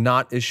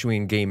not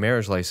issuing gay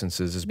marriage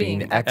licenses is being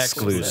Being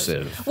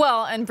exclusive.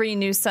 Well, and Bree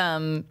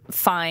Newsom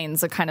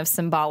finds a kind of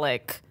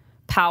symbolic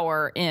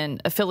power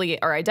in affiliate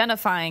or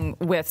identifying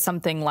with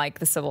something like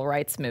the civil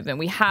rights movement.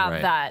 We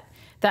have Right.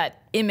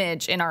 that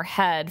image in our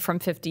head from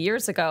 50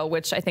 years ago,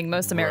 which I think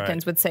most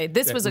Americans would say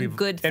this was a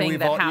good thing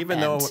that happened. Even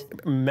though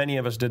many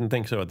of us didn't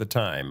think so at the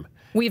time,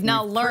 we've now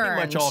pretty learned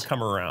much all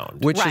come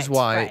around. Which is Right,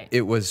 why right.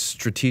 it was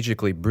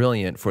strategically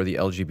brilliant for the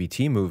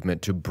LGBT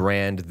movement to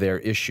brand their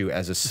issue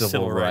as a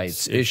civil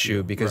rights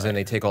issue, because then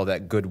they take all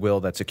that goodwill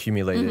that's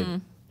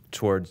accumulated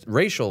towards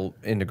racial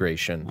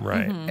integration,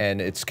 Right.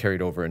 and it's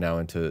carried over now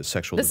into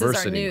sexual this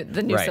diversity. is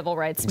the new Right. civil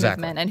rights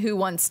Exactly. movement, and who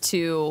wants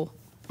to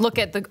look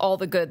at all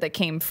the good that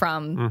came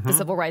from the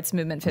civil rights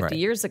movement 50 Right.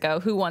 years ago?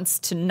 Who wants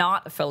to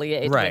not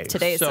affiliate Right. with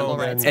today's So civil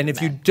then- rights And movement?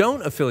 if you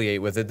don't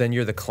affiliate with it, then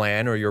you're the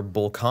Klan or you're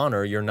Bull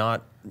Connor. You're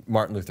not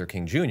Martin Luther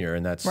King Jr.,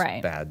 and that's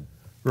Right. bad.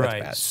 That's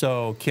Right. bad.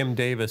 So Kim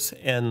Davis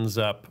ends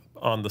up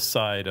on the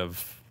side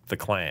of the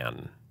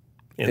Klan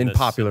In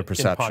popular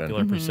perception. In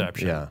popular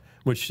perception, Yeah.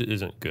 which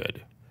isn't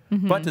good.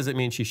 But does it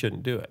mean she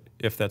shouldn't do it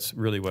if that's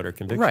really what her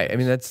conviction Right. I is?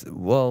 mean,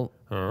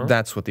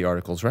 that's what the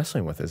article's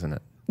wrestling with, isn't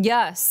it?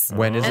 Yes.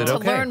 When is and it to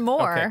okay? learn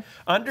more. Okay.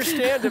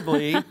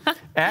 Understandably,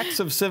 acts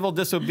of civil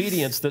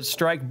disobedience that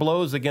strike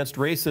blows against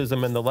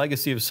racism and the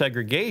legacy of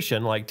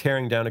segregation, like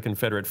tearing down a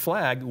Confederate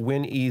flag,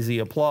 win easy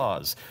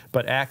applause.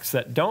 But acts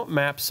that don't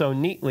map so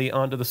neatly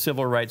onto the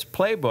civil rights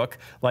playbook,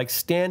 like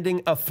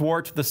standing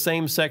athwart the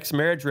same-sex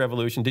marriage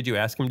revolution. Did you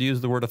ask him to use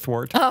the word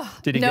athwart?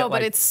 Did he No, get, but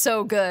like, it's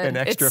so good. an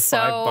extra it's so,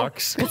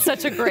 $5? It's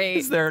such a great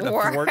Is there an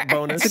word. athwart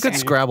bonus? It's a good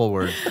Scrabble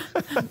word.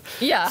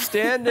 Yeah.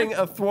 Standing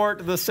athwart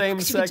the You could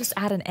same-sex... just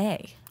add an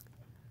A.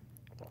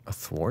 A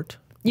thwart?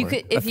 You Or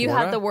could, if you had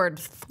athwart? the word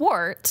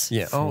thwart,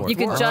 Yeah. Oh, you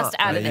could just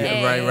add an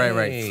A.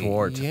 Right.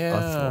 Thwart. Yeah.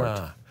 A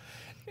thwart.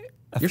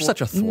 You're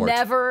such a thwart.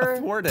 Never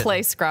Thwarted.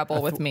 play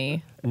Scrabble with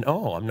me.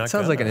 No, I'm not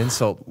Sounds like an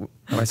insult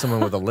by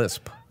someone with a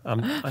lisp.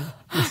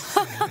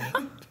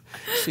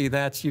 See,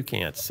 you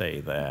can't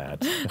say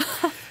that.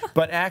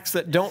 But acts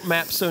that don't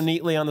map so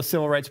neatly on the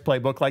civil rights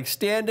playbook, like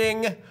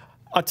standing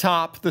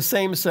atop the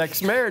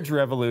same-sex marriage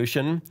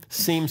revolution,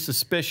 seem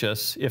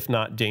suspicious, if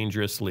not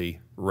dangerously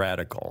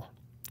radical.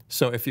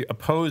 So if you're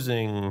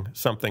opposing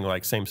something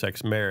like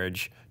same-sex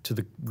marriage to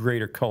the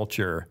greater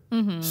culture,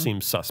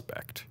 seems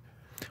suspect.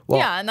 Well-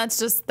 Yeah, and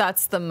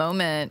that's the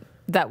moment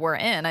that we're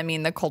in. I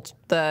mean,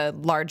 the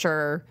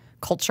larger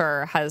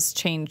culture has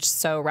changed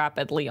so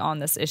rapidly on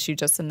this issue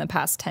just in the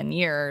past 10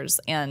 years,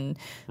 and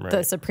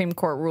the Supreme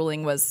Court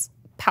ruling was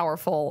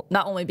powerful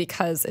not only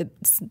because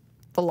it's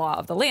the law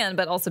of the land,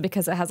 but also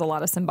because it has a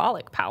lot of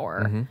symbolic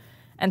power.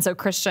 And so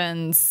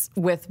Christians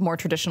with more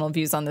traditional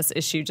views on this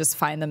issue just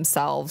find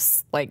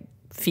themselves like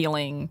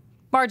feeling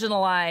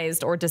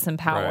marginalized or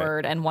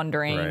disempowered and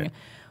wondering,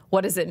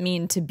 what does it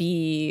mean to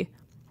be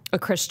a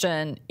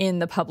Christian in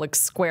the public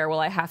square? Will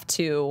I have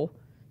to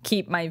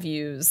keep my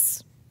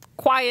views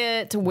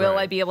quiet? Will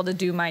I be able to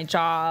do my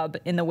job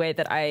in the way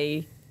that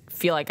I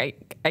feel like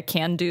I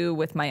can do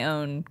with my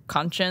own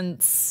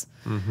conscience?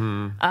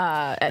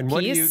 At And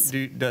what peace?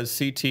 does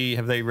CT,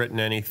 have they written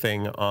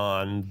anything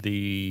on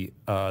the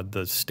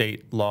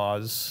state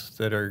laws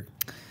that are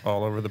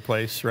all over the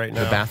place right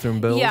now. The bathroom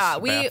bills? Yeah,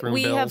 Bathroom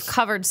we have bills.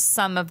 covered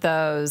some of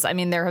those. I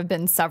mean, there have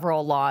been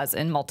several laws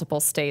in multiple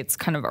states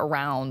kind of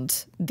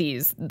around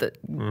the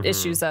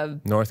issues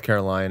of North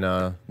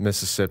Carolina,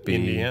 Mississippi,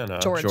 Indiana.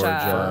 Georgia.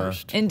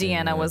 First.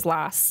 Indiana was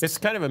last. It's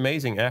kind of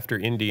amazing after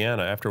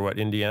what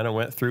Indiana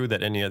went through,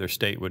 that any other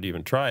state would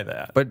even try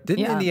that. But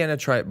didn't Yeah. Indiana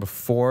try it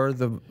before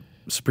the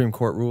Supreme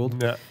Court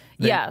ruled? Yeah.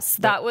 Yes,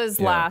 that was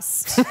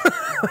last.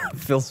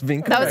 Phil's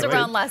being That was corrected.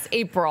 around last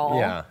April.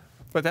 Yeah.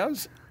 But that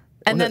was...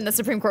 And then the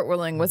Supreme Court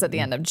ruling was at the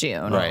end of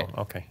June. Right.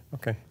 Oh,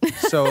 okay.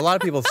 So a lot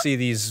of people see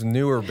these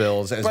newer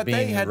bills as But they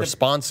being had to-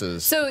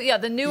 responses. So yeah,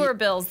 the newer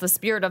bills, the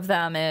spirit of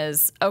them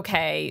is,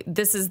 okay,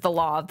 this is the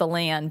law of the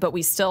land, but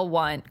we still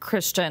want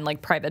Christian,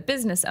 like private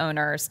business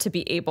owners, to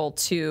be able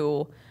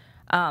to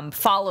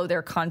follow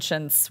their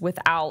conscience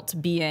without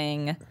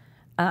being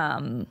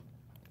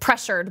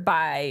pressured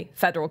by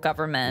federal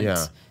government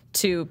Yeah.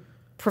 to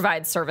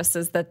provide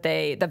services that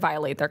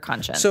violate their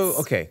conscience. So,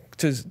 okay,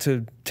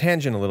 to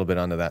tangent a little bit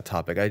onto that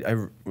topic,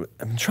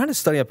 I'm trying to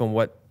study up on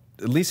what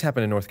at least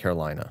happened in North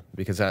Carolina,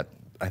 because that,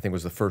 I think,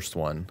 was the first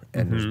one,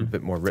 and there's a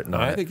bit more written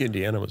on I it. think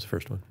Indiana was the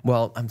first one.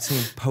 Well, I'm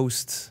saying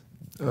post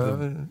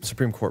the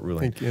Supreme Court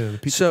ruling. the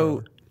people So,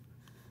 power.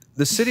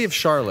 the city of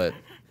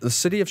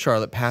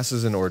Charlotte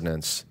passes an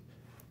ordinance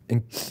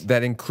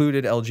that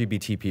included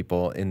LGBT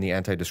people in the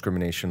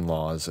anti-discrimination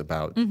laws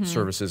about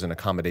services and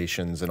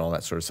accommodations and all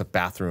that sort of stuff,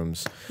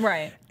 bathrooms.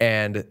 Right.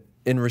 And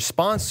in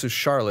response to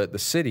Charlotte, the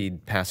city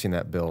passing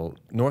that bill,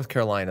 North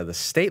Carolina, the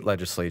state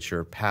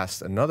legislature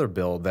passed another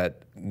bill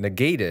that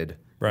negated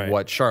Right.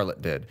 what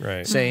Charlotte did,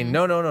 Right. saying,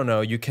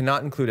 no, you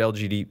cannot include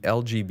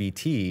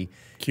LGBT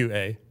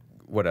QA.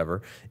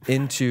 whatever,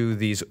 into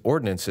these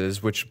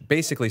ordinances, which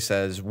basically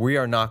says we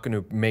are not going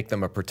to make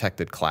them a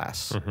protected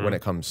class when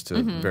it comes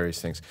to various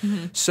things.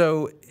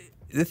 So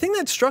the thing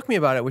that struck me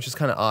about it, which is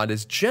kind of odd,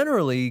 is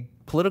generally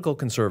political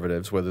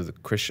conservatives, whether the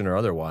Christian or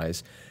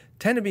otherwise,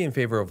 tend to be in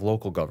favor of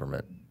local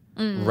government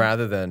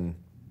rather than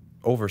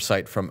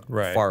oversight from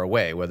Right. far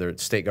away, whether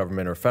it's state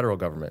government or federal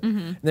government.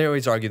 And they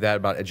always argue that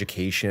about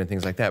education and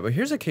things like that. But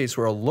here's a case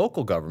where a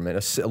local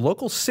government, a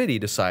local city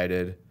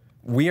decided,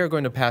 we are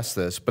going to pass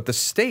this, but the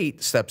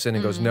state steps in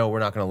and goes, no, we're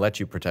not going to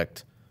let you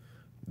protect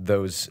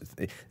those.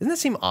 Doesn't that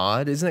seem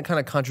odd? Isn't it kind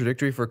of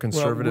contradictory for a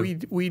conservative?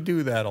 Well, we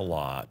do that a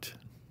lot,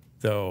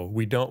 though.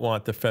 We don't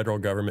want the federal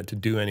government to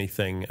do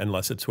anything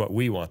unless it's what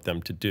we want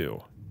them to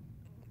do.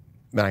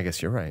 I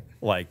guess you're right.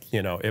 Like,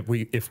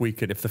 if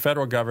the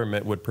federal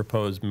government would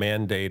propose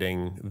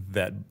mandating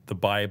that the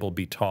Bible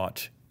be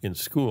taught in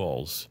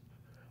schools,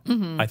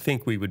 I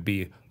think we would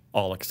be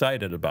all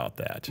excited about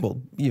that.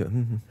 Well, yeah.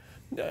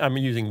 I'm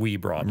using we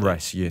broadly.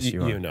 Right, yes,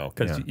 you are. You know,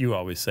 because Yeah. you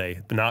always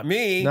say, not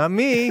me. Not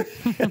me.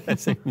 I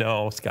say,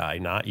 no, Skye,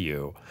 not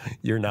you.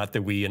 You're not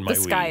the we in my the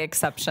we. Skye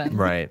exception.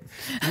 Right.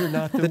 You're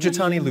not The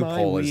Jethani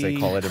loophole, as they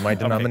call it in my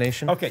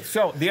denomination. Okay,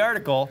 so the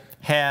article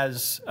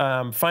has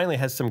finally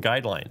has some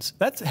guidelines.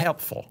 That's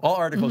helpful. All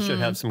articles should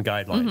have some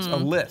guidelines, a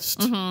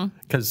list,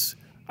 because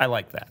I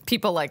like that.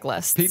 People like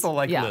lists. People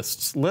like Yeah.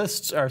 lists.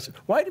 Lists are.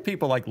 Why do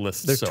people like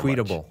lists? They're so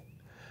tweetable. much?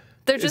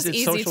 They're Is just it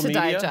easy social to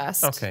media?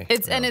 digest. Okay.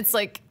 And it's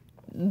like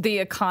the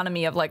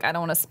economy of like, I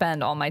don't want to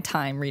spend all my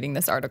time reading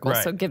this article,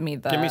 Right. so give me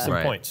some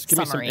Right. points. Give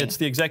summary. me some. It's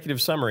the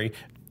executive summary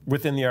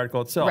within the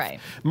article itself. Right.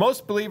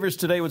 Most believers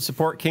today would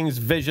support King's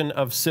vision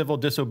of civil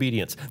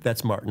disobedience.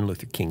 That's Martin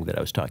Luther King that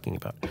I was talking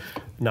about,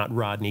 not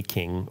Rodney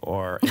King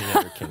or any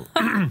other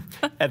King.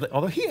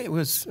 Although he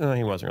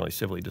wasn't really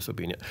civilly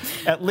disobedient,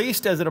 at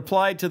least as it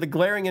applied to the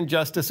glaring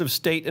injustice of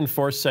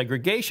state-enforced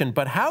segregation.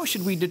 But how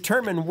should we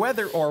determine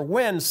whether or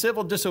when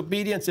civil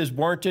disobedience is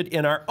warranted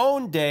in our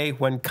own day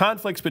when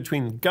conflicts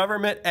between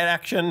government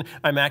action,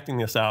 I'm acting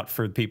this out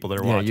for people that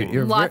are watching,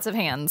 you're Lots of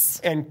hands.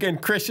 and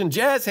Christian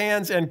jazz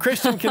hands and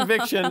Christian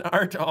conviction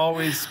aren't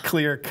always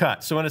clear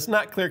cut. So when it's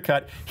not clear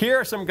cut, here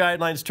are some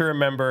guidelines to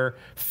remember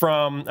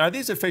from, are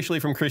these officially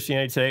from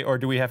Christianity Today, or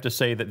do we have to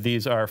say that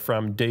these are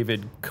from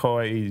David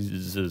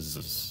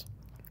Koizes?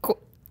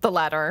 The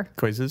latter.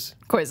 Koizes?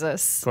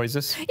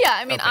 Koizes. Yeah,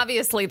 I mean,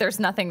 obviously there's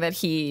nothing that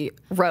he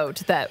wrote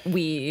that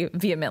we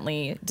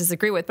vehemently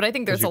disagree with, but I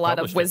think there's you a lot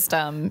of published it.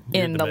 wisdom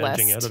You're in the the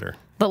managing list. editor.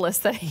 The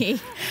list that he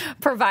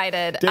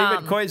provided. David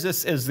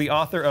Koizes is the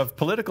author of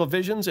Political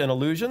Visions and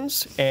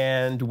Illusions,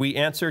 and We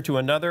Answer to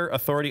Another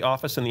Authority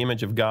Office in the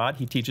Image of God.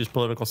 He teaches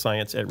political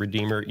science at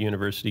Redeemer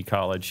University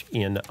College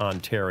in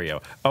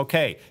Ontario.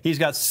 Okay, he's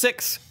got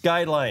 6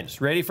 guidelines.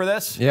 Ready for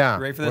this? Yeah.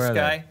 You ready for this, where are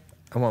guy? they?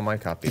 I want my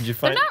copy. Did you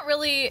They're find not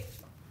really,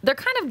 they're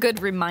kind of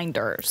good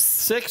reminders.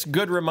 6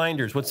 good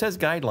reminders? What says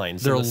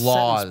guidelines? They're In the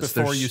laws. sentence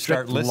They're before you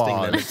start strict listing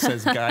them, it laws.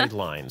 says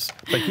guidelines.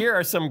 But here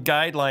are some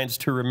guidelines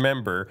to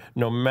remember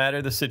no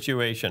matter the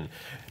situation.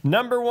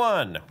 Number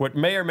 1, what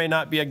may or may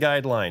not be a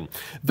guideline.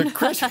 The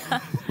Christian...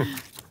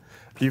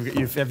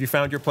 Have you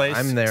found your place?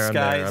 I'm there, I'm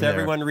Skye? there, Is I'm there.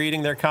 everyone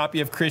reading their copy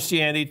of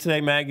Christianity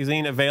Today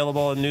magazine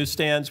available in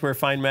newsstands where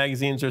fine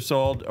magazines are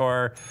sold,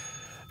 or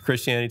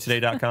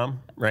ChristianityToday.com,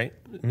 right?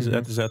 Is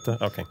that the...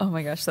 Okay. Oh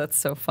my gosh, that's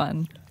so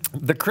fun.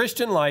 The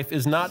Christian life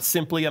is not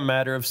simply a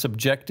matter of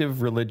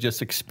subjective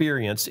religious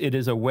experience. It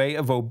is a way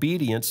of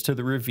obedience to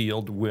the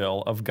revealed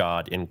will of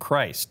God in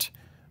Christ.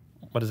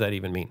 What does that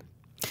even mean?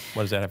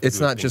 What does that have to do with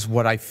It's not just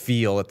what I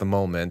feel at the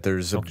moment.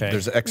 There's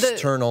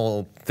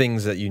external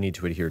things that you need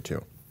to adhere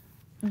to.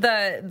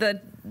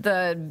 The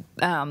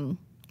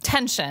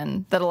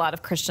tension that a lot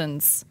of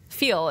Christians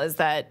feel is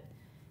that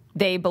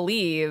they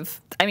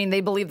believe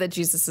that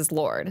Jesus is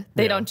Lord.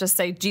 They don't just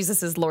say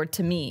Jesus is Lord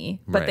to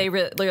me, but they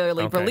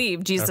literally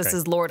believe Jesus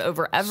is Lord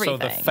over everything.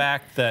 So the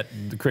fact that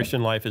the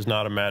Christian life is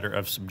not a matter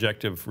of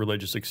subjective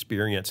religious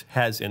experience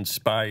has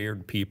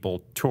inspired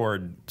people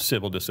toward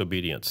civil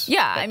disobedience.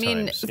 Yeah, I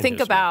mean,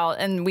 think about,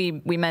 and we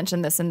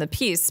mentioned this in the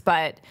piece,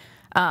 but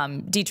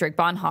Dietrich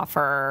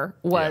Bonhoeffer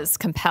was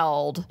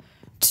compelled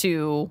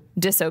to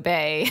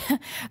disobey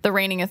the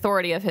reigning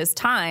authority of his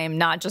time,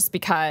 not just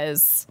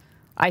because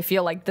I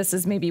feel like this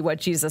is maybe what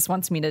Jesus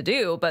wants me to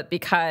do, but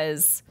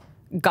because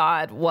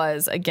God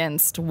was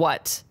against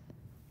what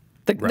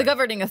the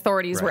governing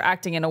authorities were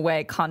acting in a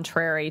way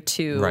contrary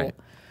to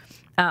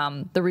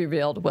the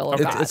revealed will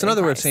of God. It's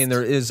another way of saying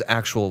there is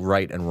actual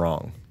right and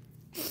wrong.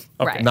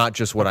 Right. Not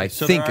just what I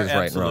think is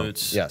right and wrong.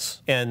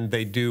 Yes. And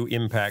they do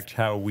impact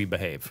how we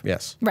behave.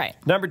 Yes. Right.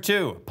 Number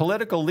 2,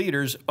 political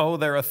leaders owe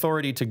their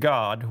authority to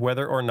God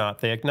whether or not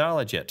they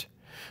acknowledge it.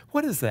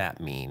 What does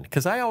that mean?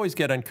 Because I always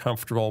get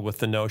uncomfortable with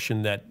the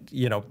notion that,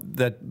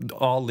 that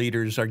all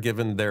leaders are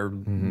given their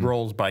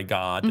roles by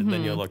God, and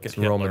then you look at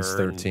Hitler. Romans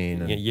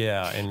 13. And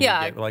you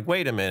get like,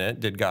 wait a minute,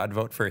 did God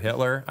vote for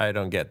Hitler? I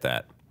don't get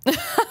that.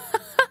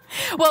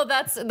 Well,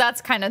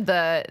 that's kind of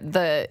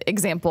the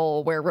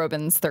example where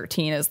Romans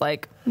 13 is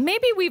like,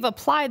 maybe we've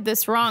applied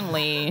this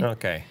wrongly.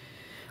 Okay.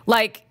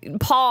 Like,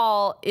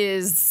 Paul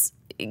is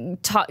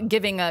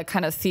giving a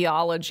kind of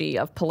theology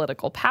of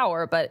political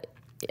power, but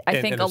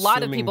I think a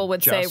lot of people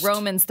would say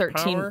Romans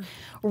 13. Power?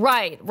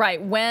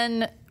 Right.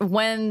 When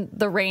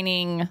the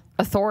reigning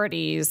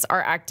authorities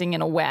are acting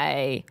in a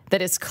way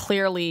that is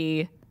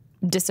clearly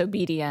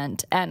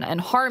disobedient and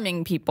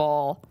harming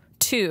people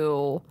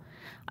too,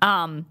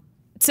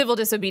 civil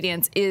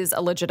disobedience is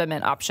a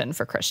legitimate option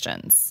for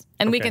Christians.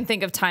 And we can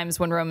think of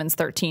times when Romans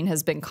 13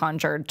 has been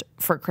conjured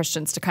for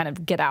Christians to kind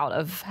of get out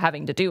of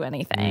having to do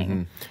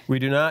anything. We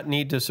do not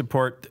need to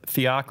support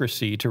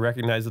theocracy to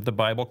recognize that the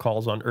Bible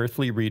calls on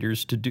earthly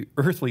rulers to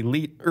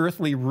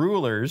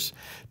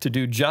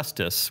do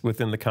justice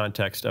within the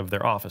context of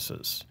their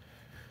offices.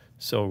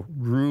 So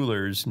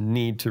rulers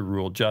need to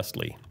rule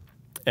justly.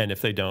 And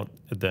if they don't,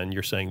 then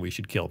you're saying we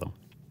should kill them.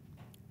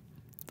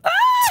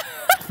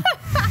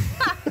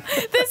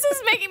 This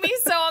is making me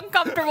so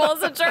uncomfortable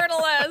as a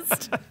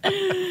journalist.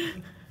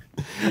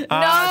 She's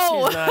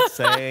not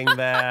saying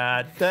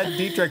that. That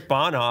Dietrich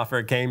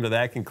Bonhoeffer came to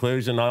that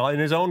conclusion in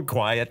his own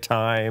quiet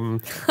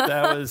time.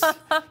 That was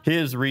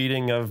his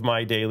reading of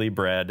My Daily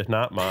Bread,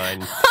 not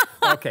mine.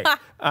 Okay.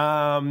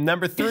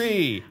 Number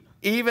 3,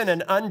 even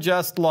an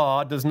unjust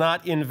law does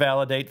not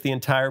invalidate the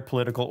entire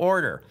political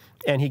order.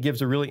 And he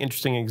gives a really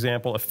interesting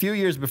example. A few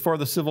years before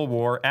the Civil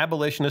War,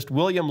 abolitionist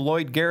William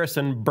Lloyd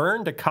Garrison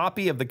burned a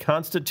copy of the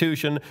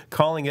Constitution,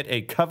 calling it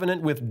a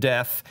covenant with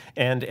death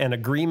and an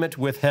agreement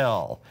with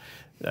hell.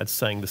 That's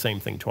saying the same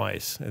thing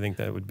twice. I think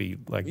that would be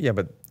like,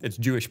 but it's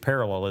Jewish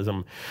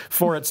parallelism.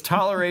 For its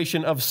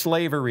toleration of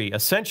slavery. A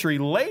century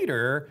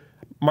later,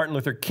 Martin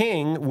Luther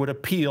King would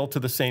appeal to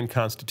the same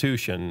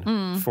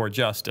Constitution for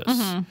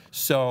justice.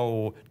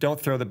 So don't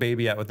throw the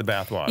baby out with the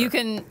bathwater. You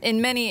can,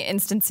 in many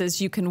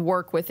instances, you can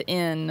work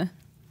within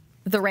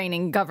the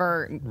reigning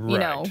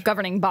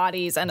governing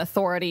bodies and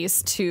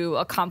authorities to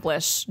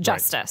accomplish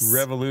justice. Right.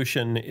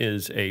 Revolution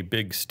is a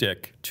big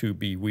stick to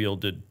be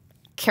wielded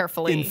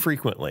carefully.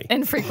 Infrequently,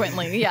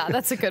 yeah,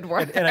 that's a good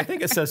word. And I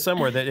think it says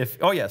somewhere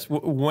that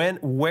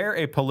where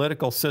a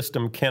political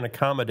system can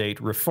accommodate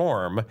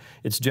reform,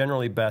 it's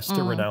generally best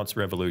to renounce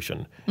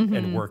revolution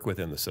and work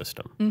within the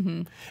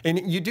system.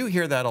 And you do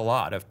hear that a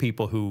lot of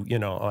people who,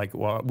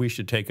 we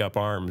should take up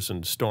arms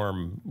and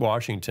storm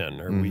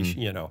Washington, or we should,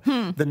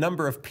 the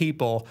number of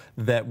people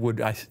that would,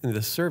 in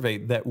the survey,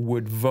 that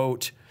would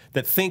vote,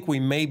 that think we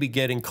may be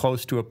getting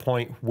close to a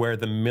point where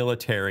the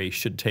military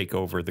should take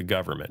over the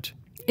government.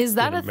 Is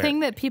that a thing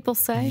that people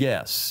say?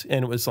 Yes,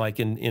 and it was like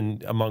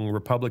among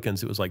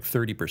Republicans, it was like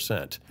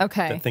 30%.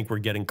 That think we're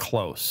getting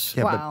close.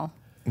 Yeah, wow.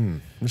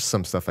 There's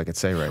some stuff I could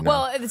say right now.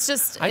 Well, it's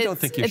just I don't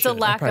think you it's should. a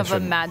lack of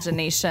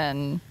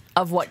imagination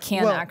of what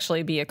can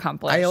actually be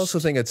accomplished. I also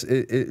think it's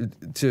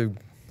to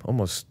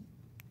almost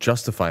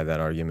justify that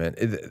argument.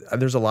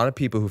 There's a lot of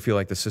people who feel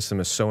like the system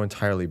is so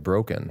entirely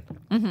broken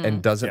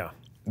and doesn't. Yeah.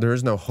 There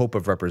is no hope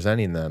of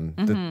representing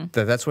them.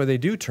 That's why they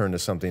do turn to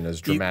something as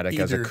dramatic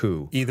as a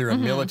coup. Either a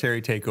military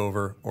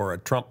takeover or a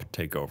Trump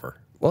takeover.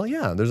 Well,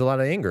 yeah, there's a lot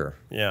of anger.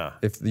 Yeah.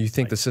 If you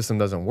think the system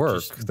doesn't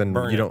work, then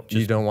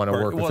you don't want to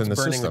work within the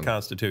system. It's burning the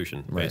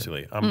Constitution,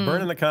 basically. I'm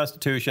burning the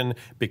Constitution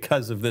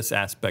because of this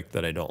aspect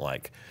that I don't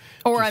like.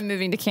 Or I'm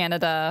moving to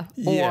Canada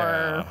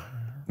or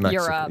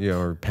Mexico,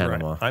 Europe. or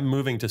Panama. Right. I'm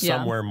moving to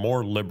somewhere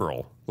more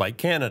liberal, like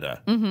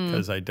Canada,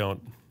 because I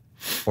don't...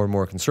 or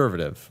more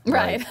conservative,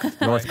 Right.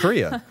 like North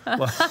Korea.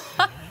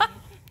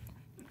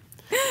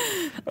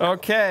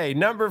 Okay,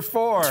 number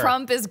 4.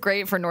 Trump is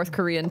great for North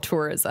Korean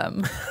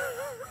tourism.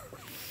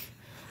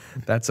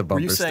 That's a Were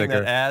bumper you saying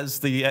sticker. that as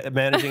the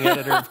managing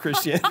editor of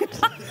Christianity?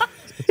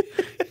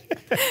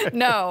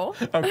 No.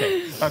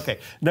 Okay.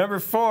 Number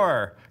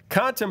 4,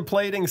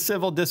 contemplating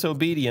civil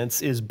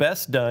disobedience is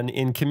best done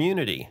in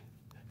community.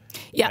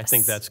 Yes. I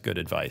think that's good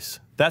advice.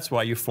 That's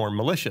why you form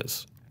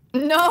militias.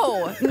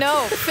 No,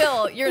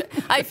 Phil,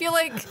 I feel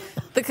like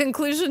the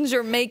conclusions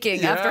you're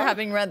making after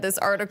having read this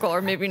article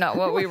are maybe not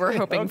what we were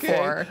hoping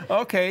for.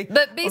 Okay.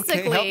 But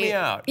basically, help me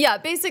out. Yeah,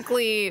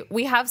 basically,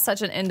 we have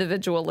such an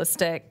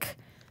individualistic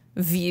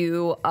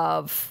view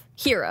of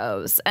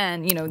heroes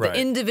and, the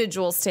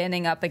individual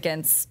standing up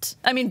against,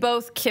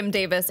 both Kim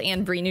Davis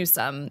and Bree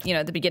Newsom,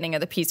 at the beginning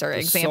of the piece are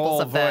examples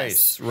Sole of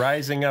this. voice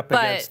rising up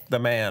against the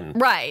man.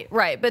 Right.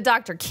 But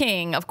Dr.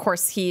 King, of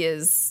course, he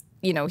is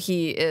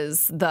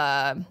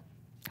the,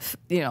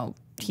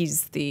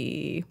 he's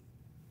the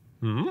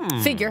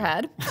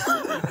figurehead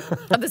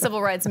of the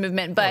civil rights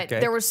movement. But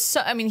there was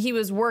he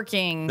was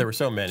working. There were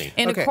so many.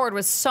 In accord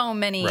with so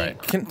many,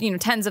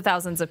 tens of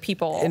thousands of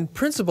people. In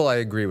principle, I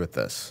agree with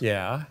this.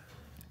 Yeah.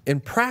 In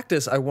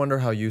practice, I wonder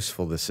how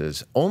useful this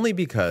is, only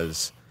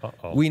because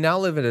we now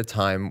live at a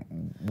time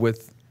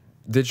with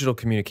digital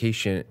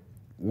communication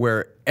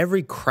where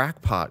every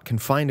crackpot can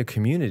find a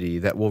community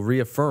that will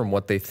reaffirm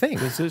what they think.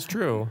 This is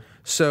true.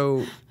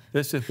 So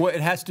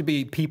it has to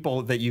be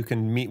people that you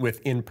can meet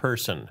with in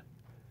person.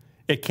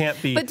 It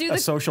can't be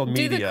social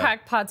media. Do the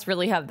crackpots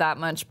really have that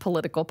much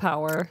political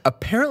power?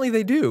 Apparently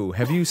they do.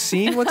 Have you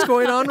seen what's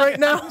going on right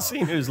now? I've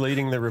seen who's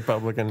leading the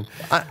Republican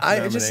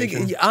I just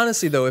think,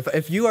 honestly, though,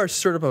 if you are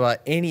sort of about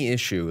any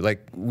issue,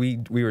 like we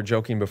were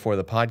joking before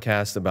the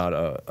podcast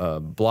about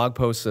a blog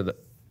post that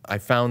I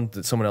found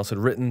that someone else had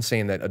written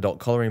saying that adult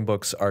coloring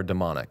books are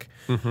demonic.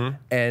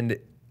 And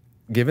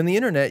given the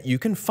internet, you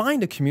can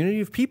find a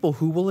community of people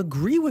who will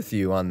agree with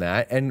you on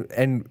that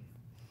and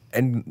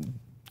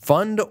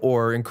fund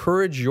or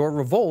encourage your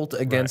revolt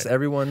against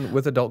everyone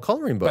with adult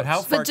coloring books. But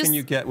how far can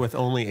you get with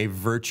only a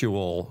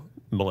virtual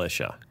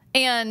militia?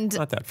 And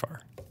not that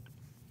far.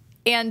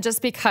 And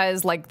just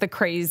because like the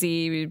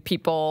crazy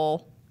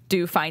people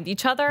do find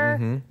each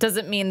other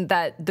doesn't mean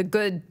that the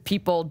good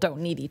people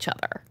don't need each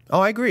other. Oh,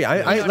 I agree.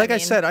 I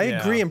said, I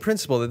Yeah. agree in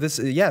principle that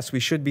yes, we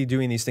should be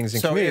doing these things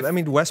in community. I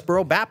mean,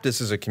 Westboro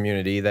Baptist is a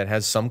community that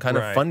has some kind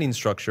of funding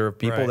structure of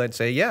people that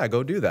say, yeah,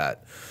 go do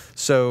that.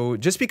 So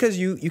just because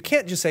you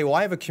can't just say, well,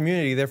 I have a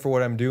community, therefore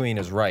what I'm doing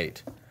is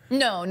right.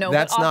 No,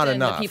 that's but not often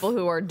enough. The people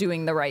who are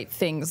doing the right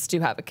things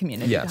do have a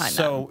community behind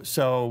them.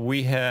 So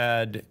we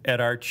had, at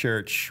our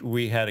church,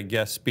 we had a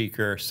guest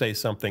speaker say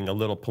something a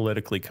little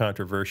politically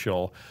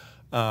controversial.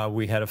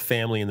 We had a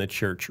family in the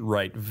church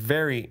write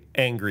very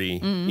angry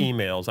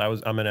emails.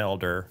 I'm an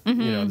elder.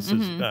 This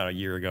is a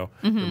year ago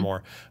or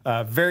more.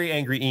 Very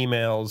angry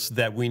emails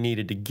that we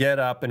needed to get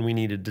up and we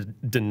needed to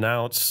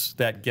denounce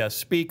that guest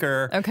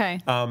speaker.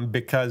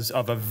 Because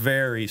of a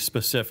very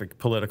specific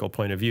political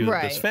point of view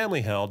that this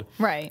family held.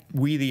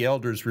 We, the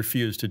elders,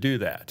 refused to do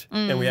that.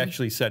 And we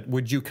actually said,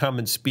 would you come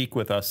and speak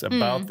with us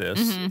about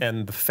this?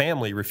 And the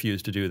family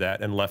refused to do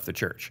that and left the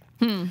church.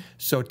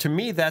 So to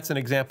me, that's an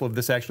example of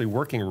this actually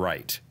working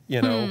right.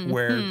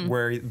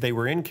 Where they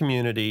were in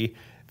community,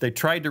 they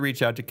tried to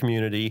reach out to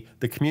community.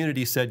 The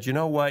community said, you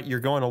know what, you're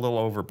going a little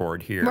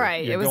overboard here.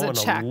 It was going a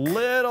check. a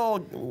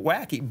little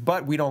wacky,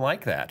 but we don't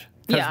like that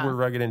because we're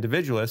rugged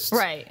individualists.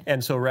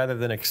 And so rather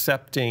than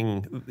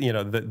accepting,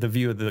 the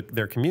view of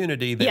their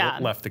community, they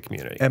left the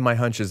community. And my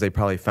hunch is they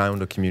probably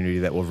found a community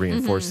that will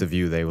reinforce the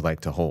view they would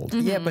like to hold.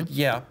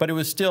 But it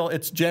was still,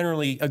 it's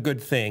generally a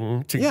good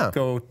thing to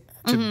go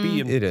to be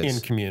in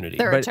community.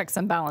 There are checks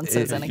and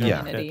balances in a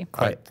community.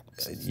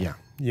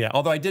 Yeah,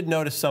 although I did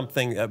notice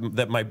something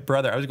that my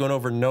brother, I was going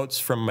over notes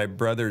from my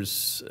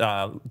brother's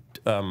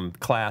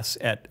class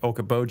at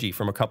Okoboji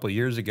from a couple of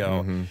years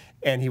ago,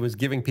 and he was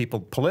giving people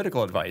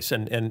political advice.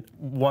 And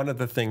one of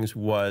the things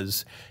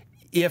was,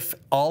 if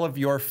all of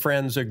your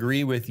friends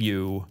agree with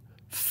you,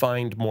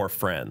 find more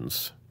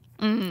friends.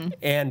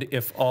 And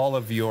if all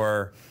of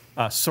your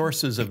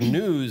sources of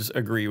news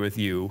agree with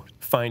you,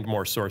 find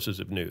more sources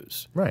of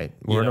news.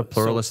 We're in a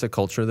pluralistic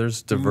culture.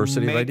 There's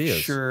diversity of ideas.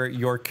 Make sure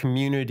your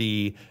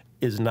community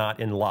is not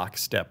in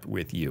lockstep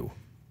with you,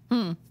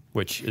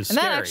 which is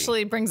scary. And that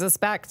actually brings us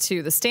back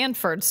to the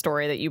Stanford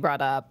story that you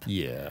brought up.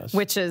 Yes.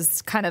 Which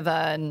is kind of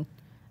an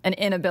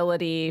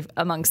inability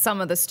among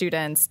some of the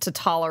students to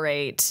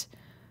tolerate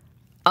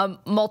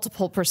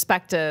multiple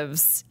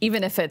perspectives,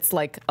 even if it's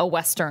like a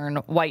Western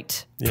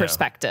white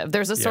perspective.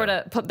 There's a sort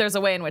of there's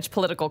a way in which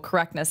political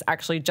correctness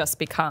actually just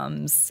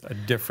becomes a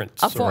different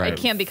it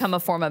can become a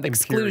form of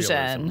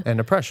exclusion and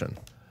oppression,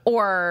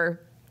 or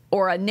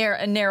a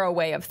narrow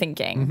way of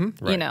thinking.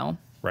 Right.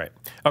 Right.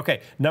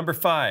 Okay. Number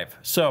 5.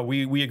 So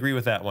we agree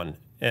with that one.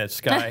 And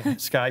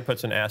Skye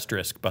puts an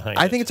asterisk behind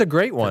it. I think it's a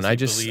great one. He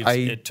believes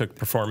it took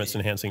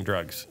performance-enhancing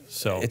drugs.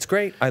 So it's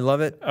great. I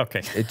love it.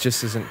 Okay. It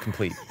just isn't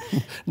complete.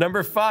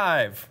 Number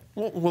 5.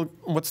 Well,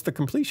 what's the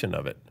completion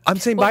of it? I'm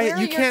saying Well, by we're it,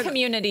 you your can't.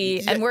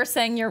 community, and we're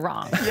saying you're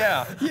wrong.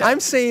 Yeah. I'm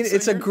saying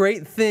it's a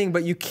great thing,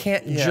 but you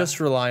can't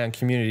just rely on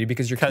community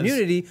because your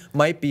community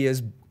might be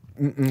as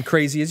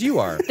crazy as you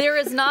are. There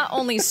is not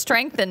only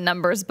strength in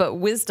numbers, but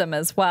wisdom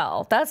as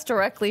well. That's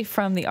directly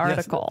from the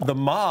article. Yes, the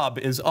mob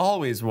is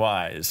always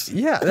wise.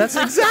 Yeah, that's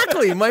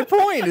exactly my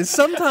point. Is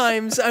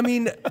sometimes,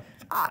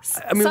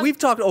 we've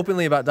talked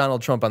openly about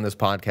Donald Trump on this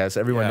podcast.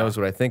 Everyone knows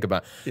what I think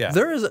about. Yeah.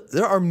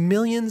 There are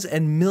millions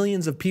and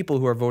millions of people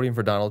who are voting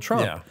for Donald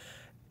Trump. Yeah.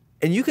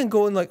 And you can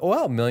go and like, oh,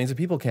 well, millions of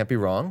people can't be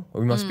wrong.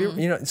 We must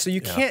be, so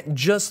you can't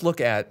just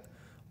look at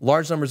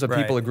large numbers of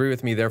people agree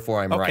with me,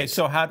 therefore I'm right. Okay,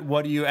 so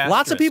what do you asterisk?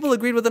 Lots of people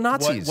agreed with the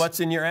Nazis.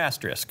 What's in your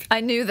asterisk? I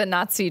knew the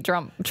Nazi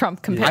Trump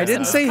comparison. I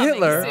didn't say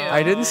Hitler. Soon.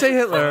 I didn't say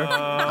Hitler.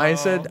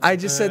 I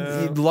just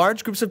said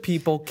large groups of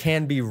people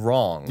can be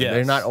wrong. Yes.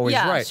 They're not always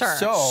right. Sure.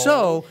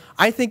 So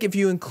I think if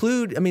you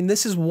include,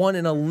 this is one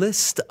in a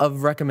list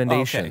of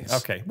recommendations.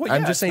 Okay. Well,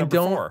 I'm just saying number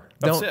 4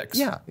 of 6.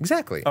 Yeah,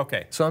 exactly.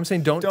 Okay. So I'm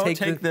saying don't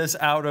take this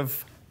out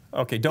of.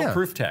 Okay, don't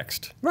proof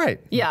text.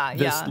 Right.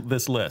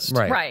 This list.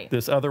 Right.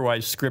 This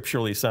otherwise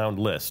scripturally sound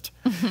list.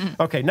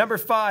 Okay, number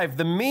 5,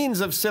 the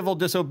means of civil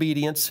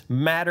disobedience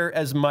matter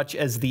as much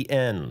as the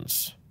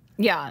ends.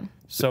 Yeah.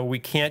 So we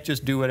can't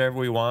just do whatever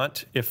we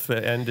want if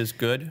the end is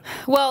good?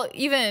 Well,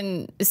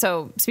 even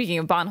so, speaking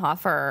of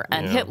Bonhoeffer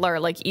and Hitler,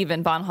 like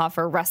even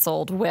Bonhoeffer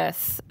wrestled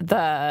with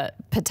the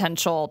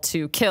potential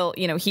to kill.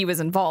 He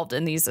was involved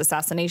in these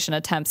assassination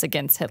attempts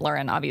against Hitler,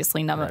 and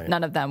obviously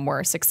none of them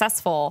were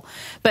successful.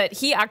 But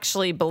he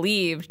actually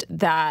believed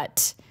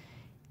that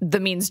the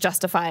ends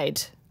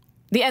justified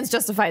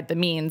the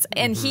means.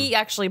 And he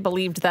actually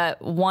believed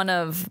that one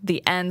of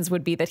the ends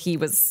would be that he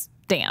was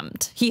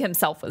damned. He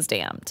himself was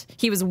damned.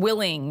 He was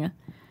willing.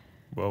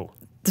 Whoa.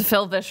 The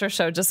Phil Vischer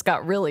show just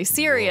got really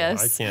serious.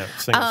 Whoa, I can't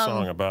sing a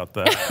song about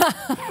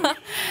that.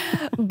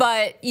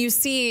 But you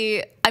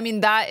see,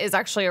 that is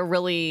actually a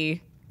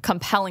really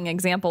compelling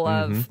example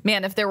of,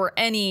 man, if there were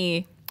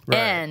any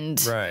end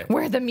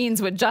where the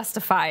means would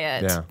justify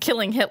it,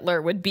 killing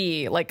Hitler would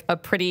be like a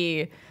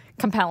pretty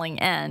compelling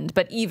end.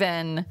 But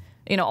even,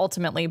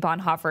 ultimately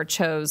Bonhoeffer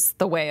chose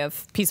the way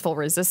of peaceful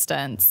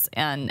resistance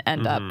and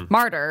ended up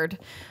martyred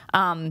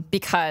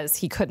because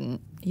he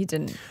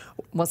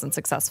wasn't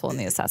successful in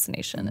the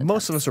assassination attempt.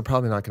 Most of us are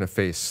probably not going to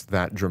face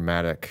that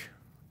dramatic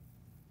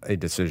a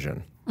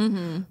decision.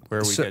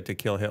 Where we get to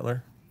kill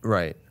Hitler?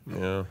 Right.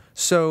 Yeah.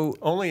 So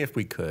only if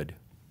we could.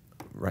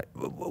 Right.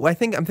 Well, I'm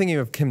thinking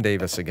of Kim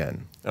Davis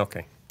again.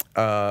 Okay.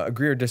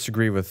 Agree or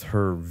disagree with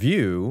her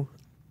view.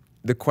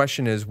 The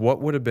question is, what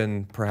would have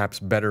been perhaps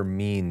better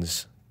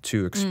means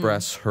to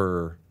express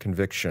her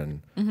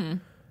conviction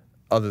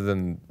other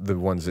than the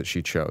ones that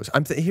she chose?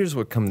 Here's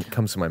what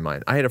comes to my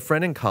mind. I had a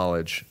friend in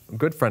college, a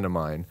good friend of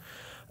mine,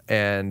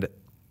 and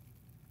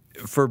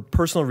for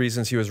personal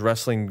reasons, he was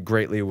wrestling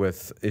greatly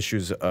with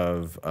issues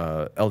of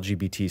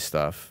LGBT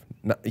stuff.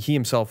 He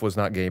himself was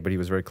not gay, but he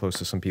was very close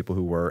to some people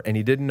who were, and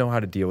he didn't know how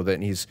to deal with it,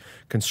 and he's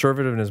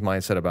conservative in his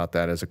mindset about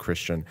that as a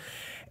Christian.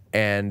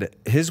 And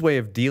his way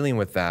of dealing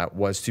with that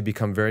was to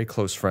become very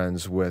close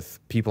friends with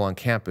people on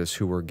campus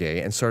who were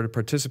gay and started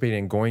participating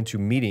and going to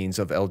meetings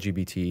of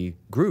LGBT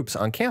groups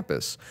on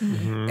campus.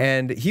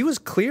 And he was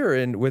clear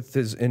in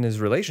his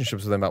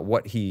relationships with them about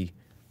what he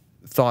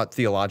thought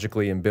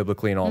theologically and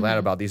biblically and all that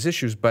about these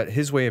issues. But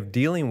his way of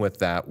dealing with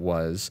that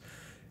was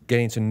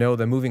getting to know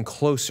them, moving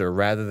closer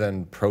rather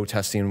than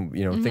protesting,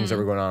 things that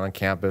were going on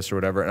campus or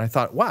whatever. And I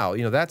thought, wow,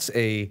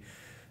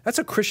 that's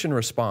a Christian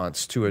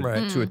response to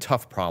a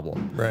tough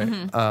problem.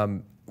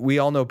 Right. We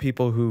all know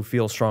people who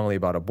feel strongly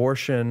about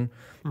abortion,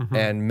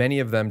 and many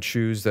of them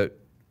choose that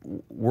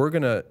we're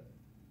going to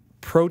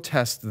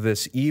protest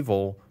this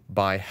evil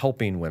by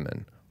helping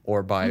women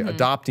or by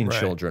adopting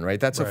children. Right.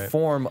 That's a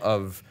form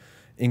of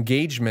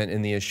engagement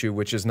in the issue,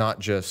 which is not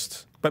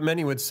just. But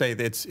many would say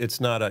that it's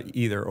not a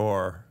either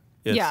or.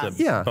 It's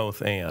a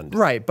both and.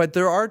 Right. But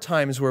there are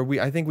times where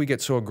I think we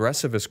get so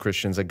aggressive as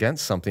Christians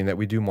against something that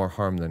we do more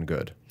harm than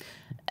good.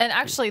 And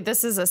actually,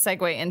 this is a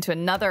segue into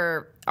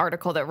another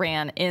article that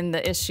ran in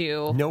the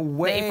issue, the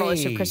April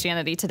issue of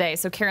Christianity Today.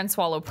 So Karen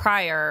Swallow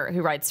Pryor,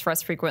 who writes for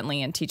us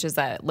frequently and teaches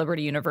at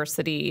Liberty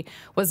University,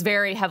 was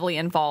very heavily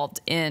involved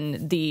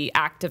in the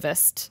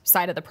activist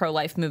side of the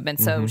pro-life movement.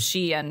 So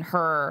she and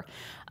her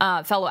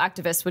fellow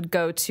activists would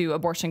go to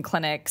abortion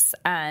clinics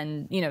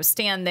and,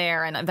 stand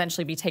there and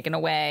eventually be taken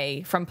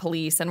away from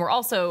police. And we're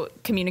also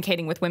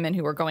communicating with women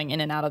who were going in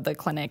and out of the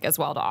clinic as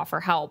well to offer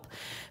help.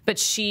 But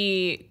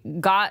she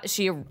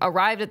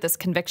arrived at this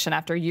conviction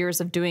after years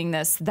of doing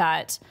this,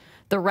 that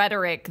the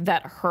rhetoric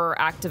that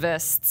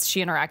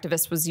she and her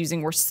activists was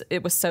using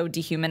it was so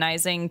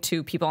dehumanizing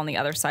to people on the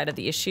other side of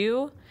the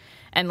issue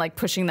and like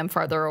pushing them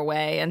farther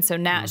away. And so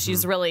now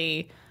she's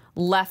really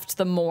left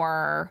the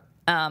more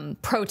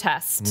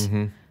protest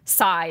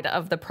side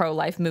of the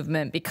pro-life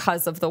movement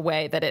because of the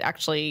way that it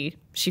actually,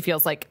 she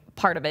feels like,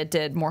 part of it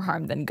did more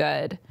harm than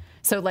good.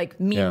 So like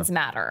means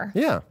matter.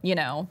 Yeah. You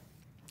know,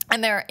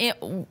 and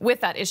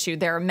with that issue,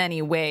 there are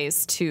many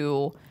ways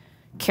to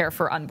care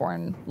for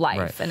unborn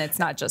life, and it's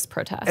not just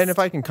protest. And if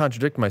I can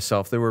contradict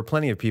myself, there were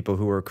plenty of people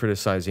who were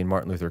criticizing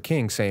Martin Luther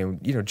King, saying,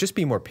 you know, just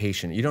be more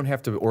patient. You don't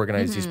have to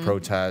organize these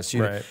protests.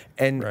 You know,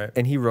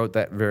 and he wrote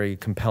that very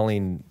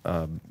compelling,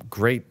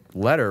 great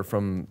letter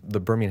from the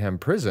Birmingham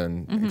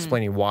prison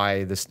explaining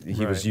why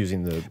he was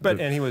using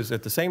and he was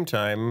at the same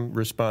time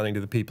responding to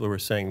the people who were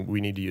saying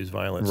we need to use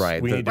violence.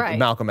 Right.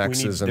 Malcolm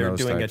X's and they're those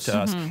doing types. it to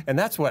us. And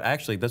that's one of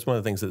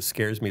the things that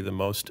scares me the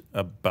most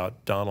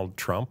about Donald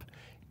Trump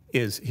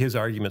is his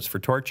arguments for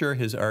torture,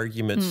 his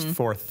arguments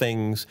for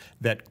things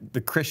that the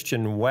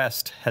Christian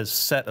West has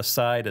set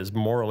aside as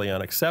morally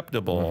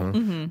unacceptable,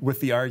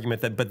 with the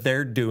argument that, but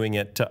they're doing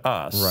it to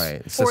us.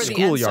 Right. It's or the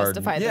the ends schoolyard.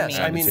 justify the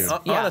Yes, means. I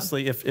mean,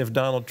 honestly, if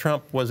Donald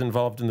Trump was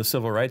involved in the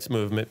civil rights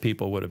movement,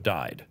 people would have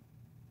died.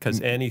 Because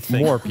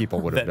anything... More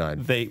people would have died.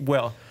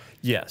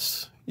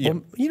 Yes.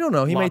 Well, you don't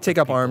know. He may Lots take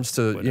of up people arms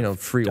to, would you know, have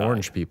free died.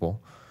 orange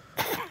people.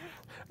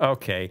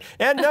 Okay.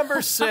 And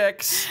number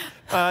 6,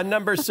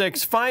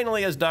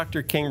 finally, as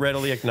Dr. King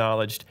readily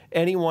acknowledged,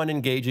 anyone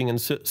engaging in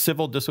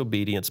civil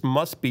disobedience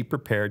must be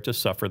prepared to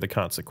suffer the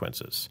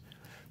consequences.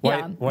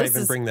 Why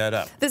even bring that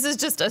up? This is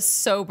just a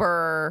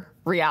sober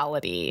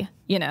reality,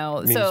 you know.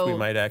 It means we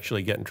might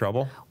actually get in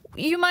trouble?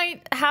 You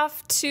might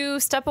have to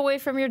step away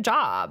from your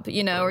job,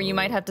 you know, or you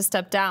might have to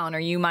step down, or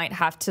you might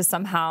have to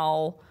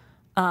somehow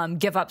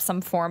give up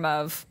some form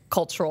of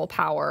cultural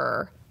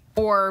power,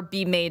 or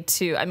be made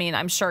to, I mean,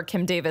 I'm sure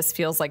Kim Davis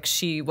feels like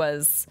she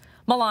was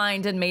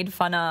maligned and made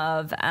fun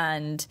of,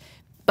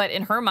 but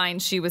in her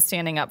mind, she was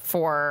standing up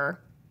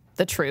for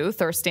the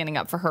truth or standing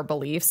up for her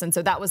beliefs. And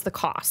so that was the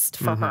cost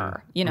for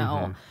her, you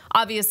know.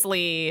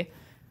 Obviously,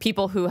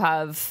 people who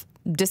have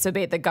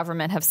disobeyed the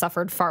government have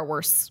suffered far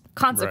worse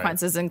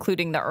consequences,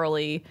 including the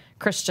early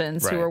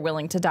Christians who were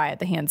willing to die at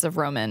the hands of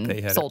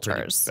Roman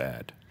soldiers. It pretty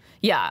bad.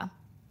 Yeah.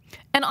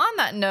 And on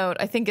that note,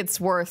 I think it's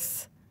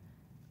worth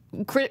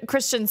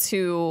Christians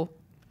who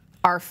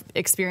are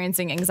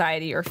experiencing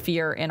anxiety or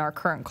fear in our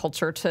current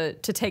culture to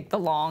take the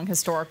long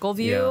historical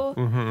view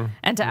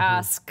and to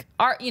ask,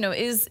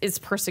 is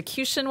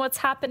persecution what's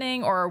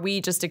happening, or are we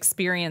just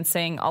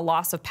experiencing a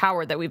loss of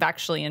power that we've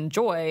actually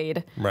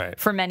enjoyed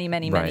for many,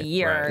 many, many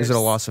years? Is it a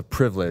loss of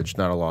privilege,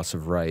 not a loss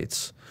of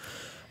rights?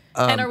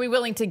 And are we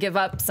willing to give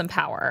up some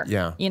power?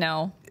 Yeah. You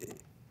know?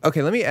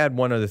 Okay, let me add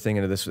one other thing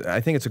into this.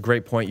 I think it's a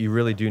great point. You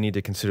really do need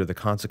to consider the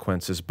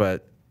consequences,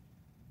 but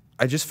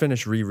I just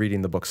finished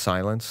rereading the book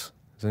Silence.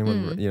 Is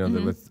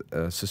anyone, with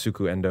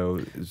Susaku Endo?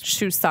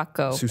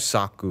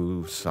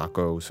 Shusaku.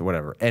 Sako, so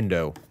whatever.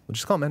 Endo. We'll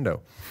just call him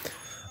Endo.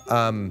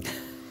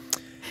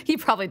 He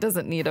probably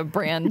doesn't need a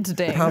brand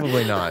name.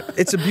 Probably not.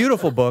 It's a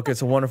beautiful book.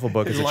 It's a wonderful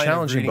book. It's a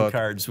challenging book.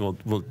 Cards will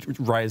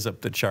rise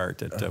up the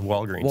chart at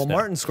Walgreens. Well, now.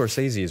 Martin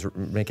Scorsese is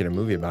making a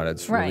movie about it.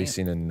 It's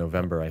releasing in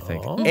November, I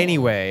think. Oh.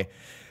 Anyway,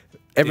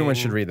 everyone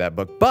should read that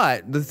book.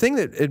 But the thing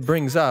that it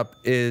brings up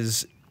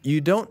is you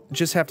don't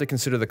just have to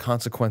consider the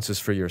consequences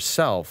for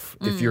yourself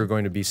if you're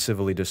going to be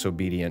civilly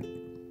disobedient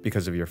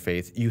because of your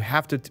faith. You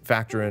have to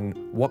factor in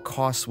what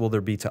costs will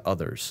there be to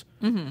others.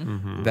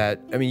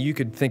 That, I mean, you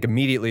could think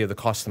immediately of the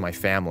cost to my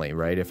family,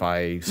 right? If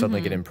I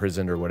suddenly get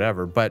imprisoned or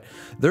whatever. But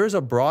there's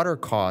a broader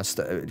cost.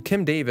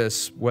 Kim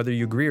Davis, whether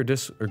you agree or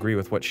disagree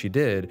with what she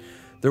did,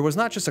 there was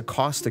not just a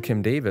cost to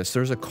Kim Davis,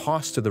 there's a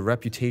cost to the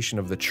reputation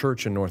of the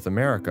church in North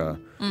America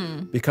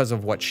because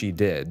of what she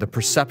did, the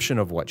perception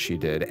of what she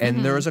did.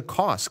 And there is a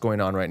cost going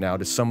on right now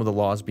to some of the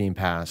laws being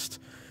passed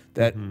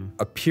that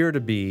appear to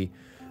be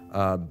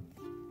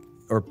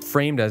or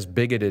framed as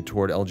bigoted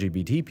toward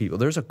LGBT people.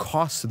 There's a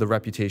cost to the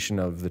reputation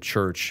of the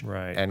church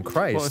and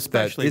Christ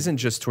that isn't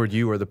just toward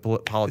you or the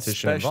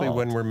politician especially involved.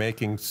 when we're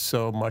making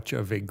so much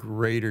of a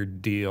greater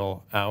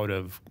deal out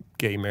of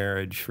gay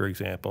marriage, for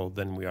example,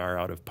 than we are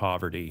out of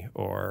poverty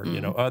or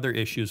other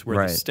issues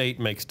where the state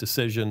makes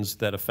decisions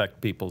that affect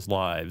people's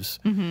lives.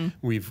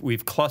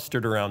 We've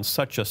clustered around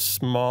such a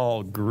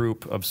small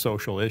group of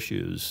social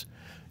issues.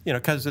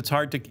 Because it's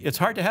hard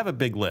to have a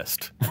big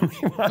list.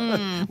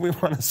 We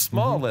want a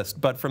small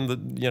list, but from the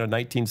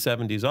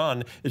 1970s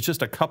on, it's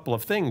just a couple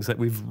of things that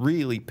we've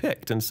really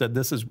picked and said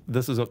this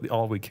is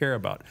all we care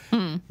about.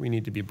 We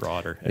need to be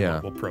broader.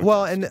 And we'll protest.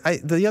 Well, and I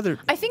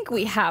think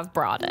we have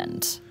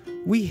broadened.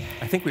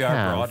 I think we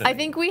are broadening. I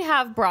think we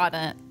have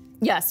broadened.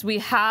 Yes, we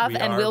have,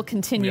 and we'll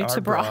continue to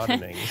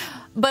broaden.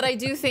 But I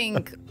do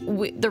think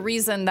the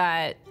reason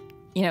that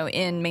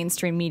in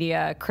mainstream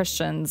media,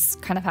 Christians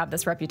kind of have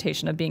this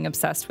reputation of being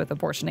obsessed with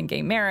abortion and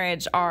gay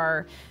marriage.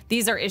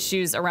 These are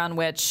issues around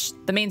which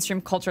the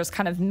mainstream culture has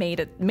kind of made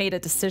a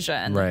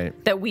decision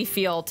that we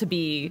feel to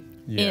be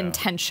in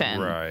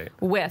tension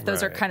with.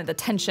 Those are kind of the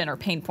tension or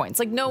pain points.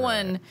 Like no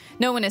one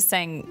is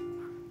saying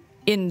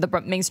in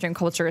the mainstream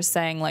culture is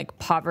saying like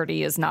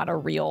poverty is not a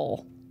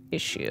real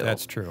issue.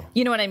 That's true.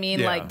 You know what I mean?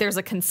 Yeah. Like there's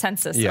a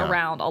consensus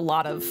around a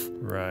lot of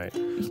right.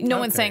 No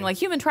one's saying like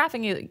human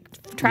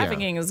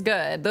trafficking is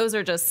good. Those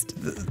are just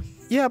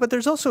Yeah, but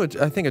there's also,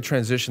 I think, a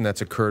transition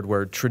that's occurred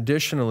where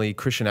traditionally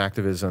Christian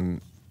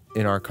activism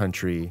in our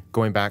country,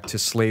 going back to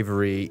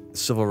slavery,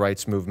 civil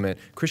rights movement,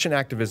 Christian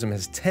activism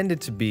has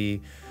tended to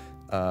be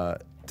to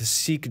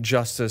seek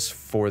justice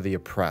for the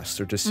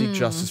oppressed or to seek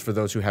justice for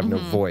those who have no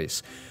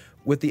voice.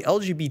 With the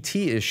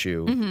LGBT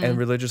issue and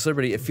religious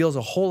liberty, it feels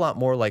a whole lot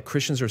more like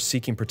Christians are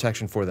seeking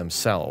protection for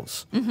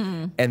themselves.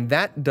 And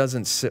that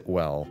doesn't sit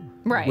well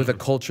with a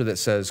culture that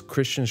says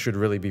Christians should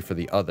really be for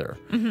the other.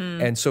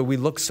 And so we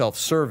look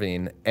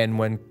self-serving, and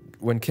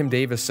when Kim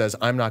Davis says,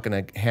 I'm not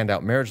going to hand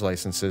out marriage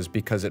licenses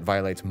because it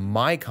violates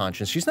my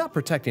conscience, she's not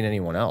protecting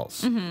anyone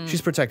else.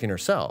 She's protecting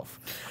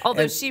herself.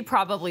 Although she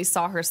probably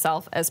saw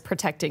herself as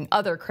protecting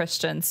other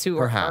Christians who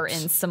are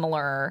in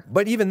similar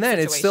But even then,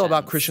 situations. it's still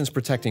about Christians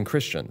protecting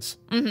Christians.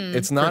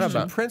 It's not Christian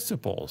about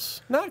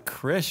principles, not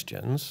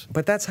Christians.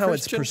 But that's how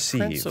Christian it's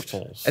perceived.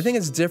 principles. I think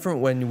it's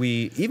different when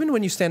even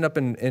when you stand up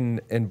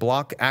and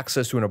block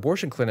access to an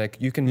abortion clinic,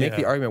 you can make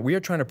the argument, we are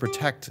trying to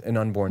protect an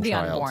unborn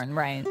child. The unborn,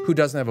 right. Who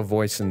doesn't have a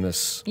voice in this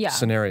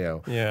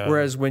scenario. Yeah.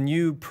 Whereas when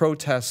you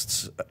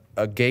protest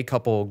a gay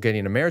couple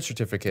getting a marriage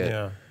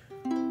certificate,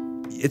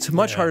 it's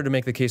much harder to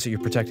make the case that you're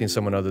protecting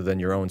someone other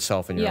than your own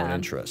self and your own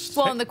interests.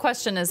 Well, and the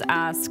question is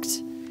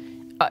asked,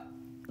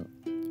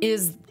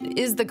 is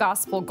the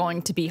gospel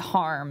going to be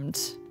harmed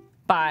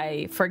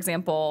by, for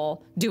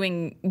example,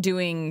 doing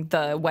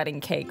the wedding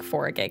cake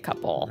for a gay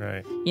couple?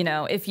 Right. You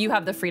know, if you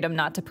have the freedom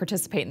not to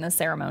participate in the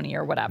ceremony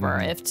or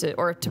whatever,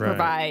 or to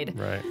provide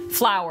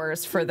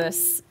flowers for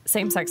this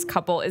same-sex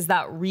couple, is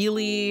that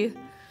really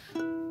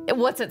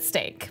what's at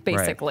stake,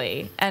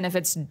 basically? And if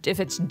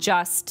it's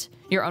just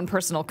your own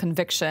personal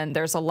conviction,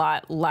 there's a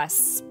lot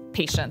less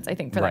patience, I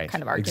think, for that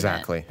kind of argument.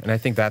 Exactly. And I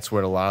think that's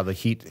what a lot of the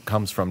heat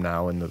comes from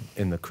now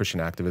in the Christian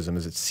activism,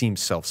 is it seems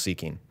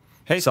self-seeking.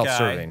 Hey,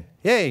 self-serving. Skye.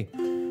 Yay.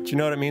 Do you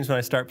know what it means when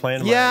I start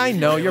playing? Yeah, I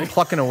know. You're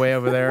plucking away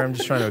over there. I'm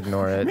just trying to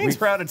ignore it. It means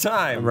we're out of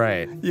time.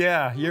 Right.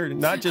 Yeah, you're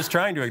not just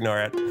trying to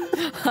ignore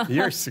it.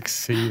 You're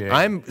succeeding.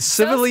 I'm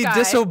civilly Skye,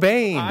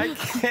 disobeying. I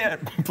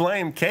can't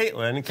blame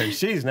Katelyn because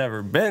she's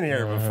never been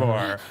here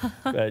before.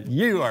 But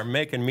you are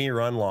making me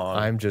run long.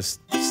 I'm just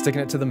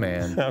sticking it to the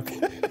man.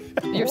 Okay.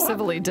 You're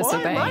civilly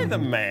disobeying. Why am I the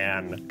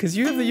man? Because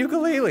you have the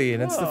ukulele,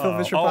 and it's the Phil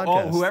Vischer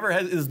podcast. Oh, whoever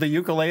is the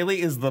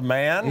ukulele is the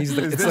man? Is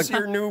this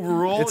your new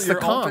rule? It's the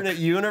Your conch. alternate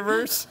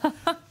universe?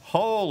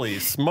 Holy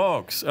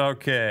smokes.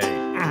 Okay.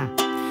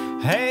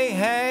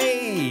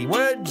 Hey,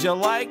 would you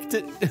like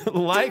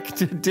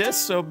to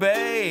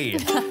disobey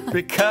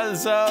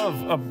because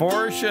of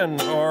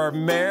abortion or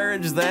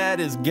marriage that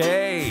is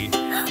gay?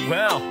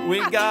 Well,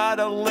 we got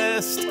a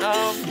list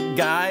of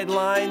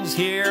guidelines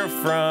here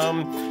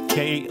from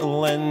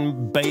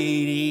Katelyn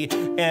Beaty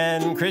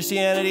and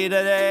Christianity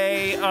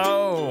Today.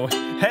 Oh,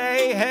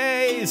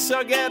 hey,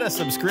 so get a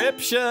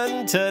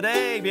subscription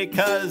today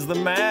because the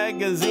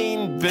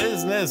magazine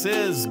business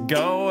is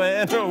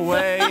going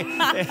away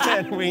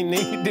and we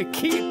need to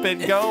keep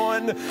it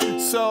going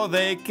so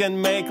they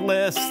can make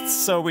lists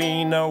so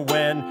we know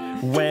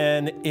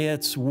when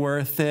it's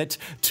worth it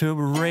to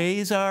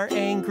raise our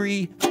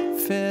angry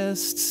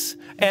fists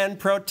and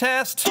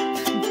protest.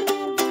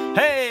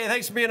 Hey,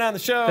 thanks for being on the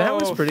show. That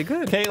was pretty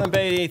good. Katelyn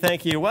Beaty,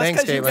 thank you. Well,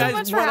 Thanks, because you Katelyn. guys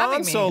Thanks so much for went on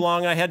having so me.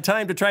 long, I had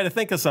time to try to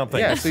think of something.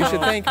 Yeah, so you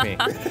should thank me.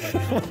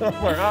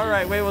 All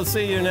right, we will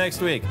see you next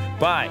week.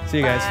 Bye. See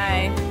you guys.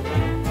 Bye.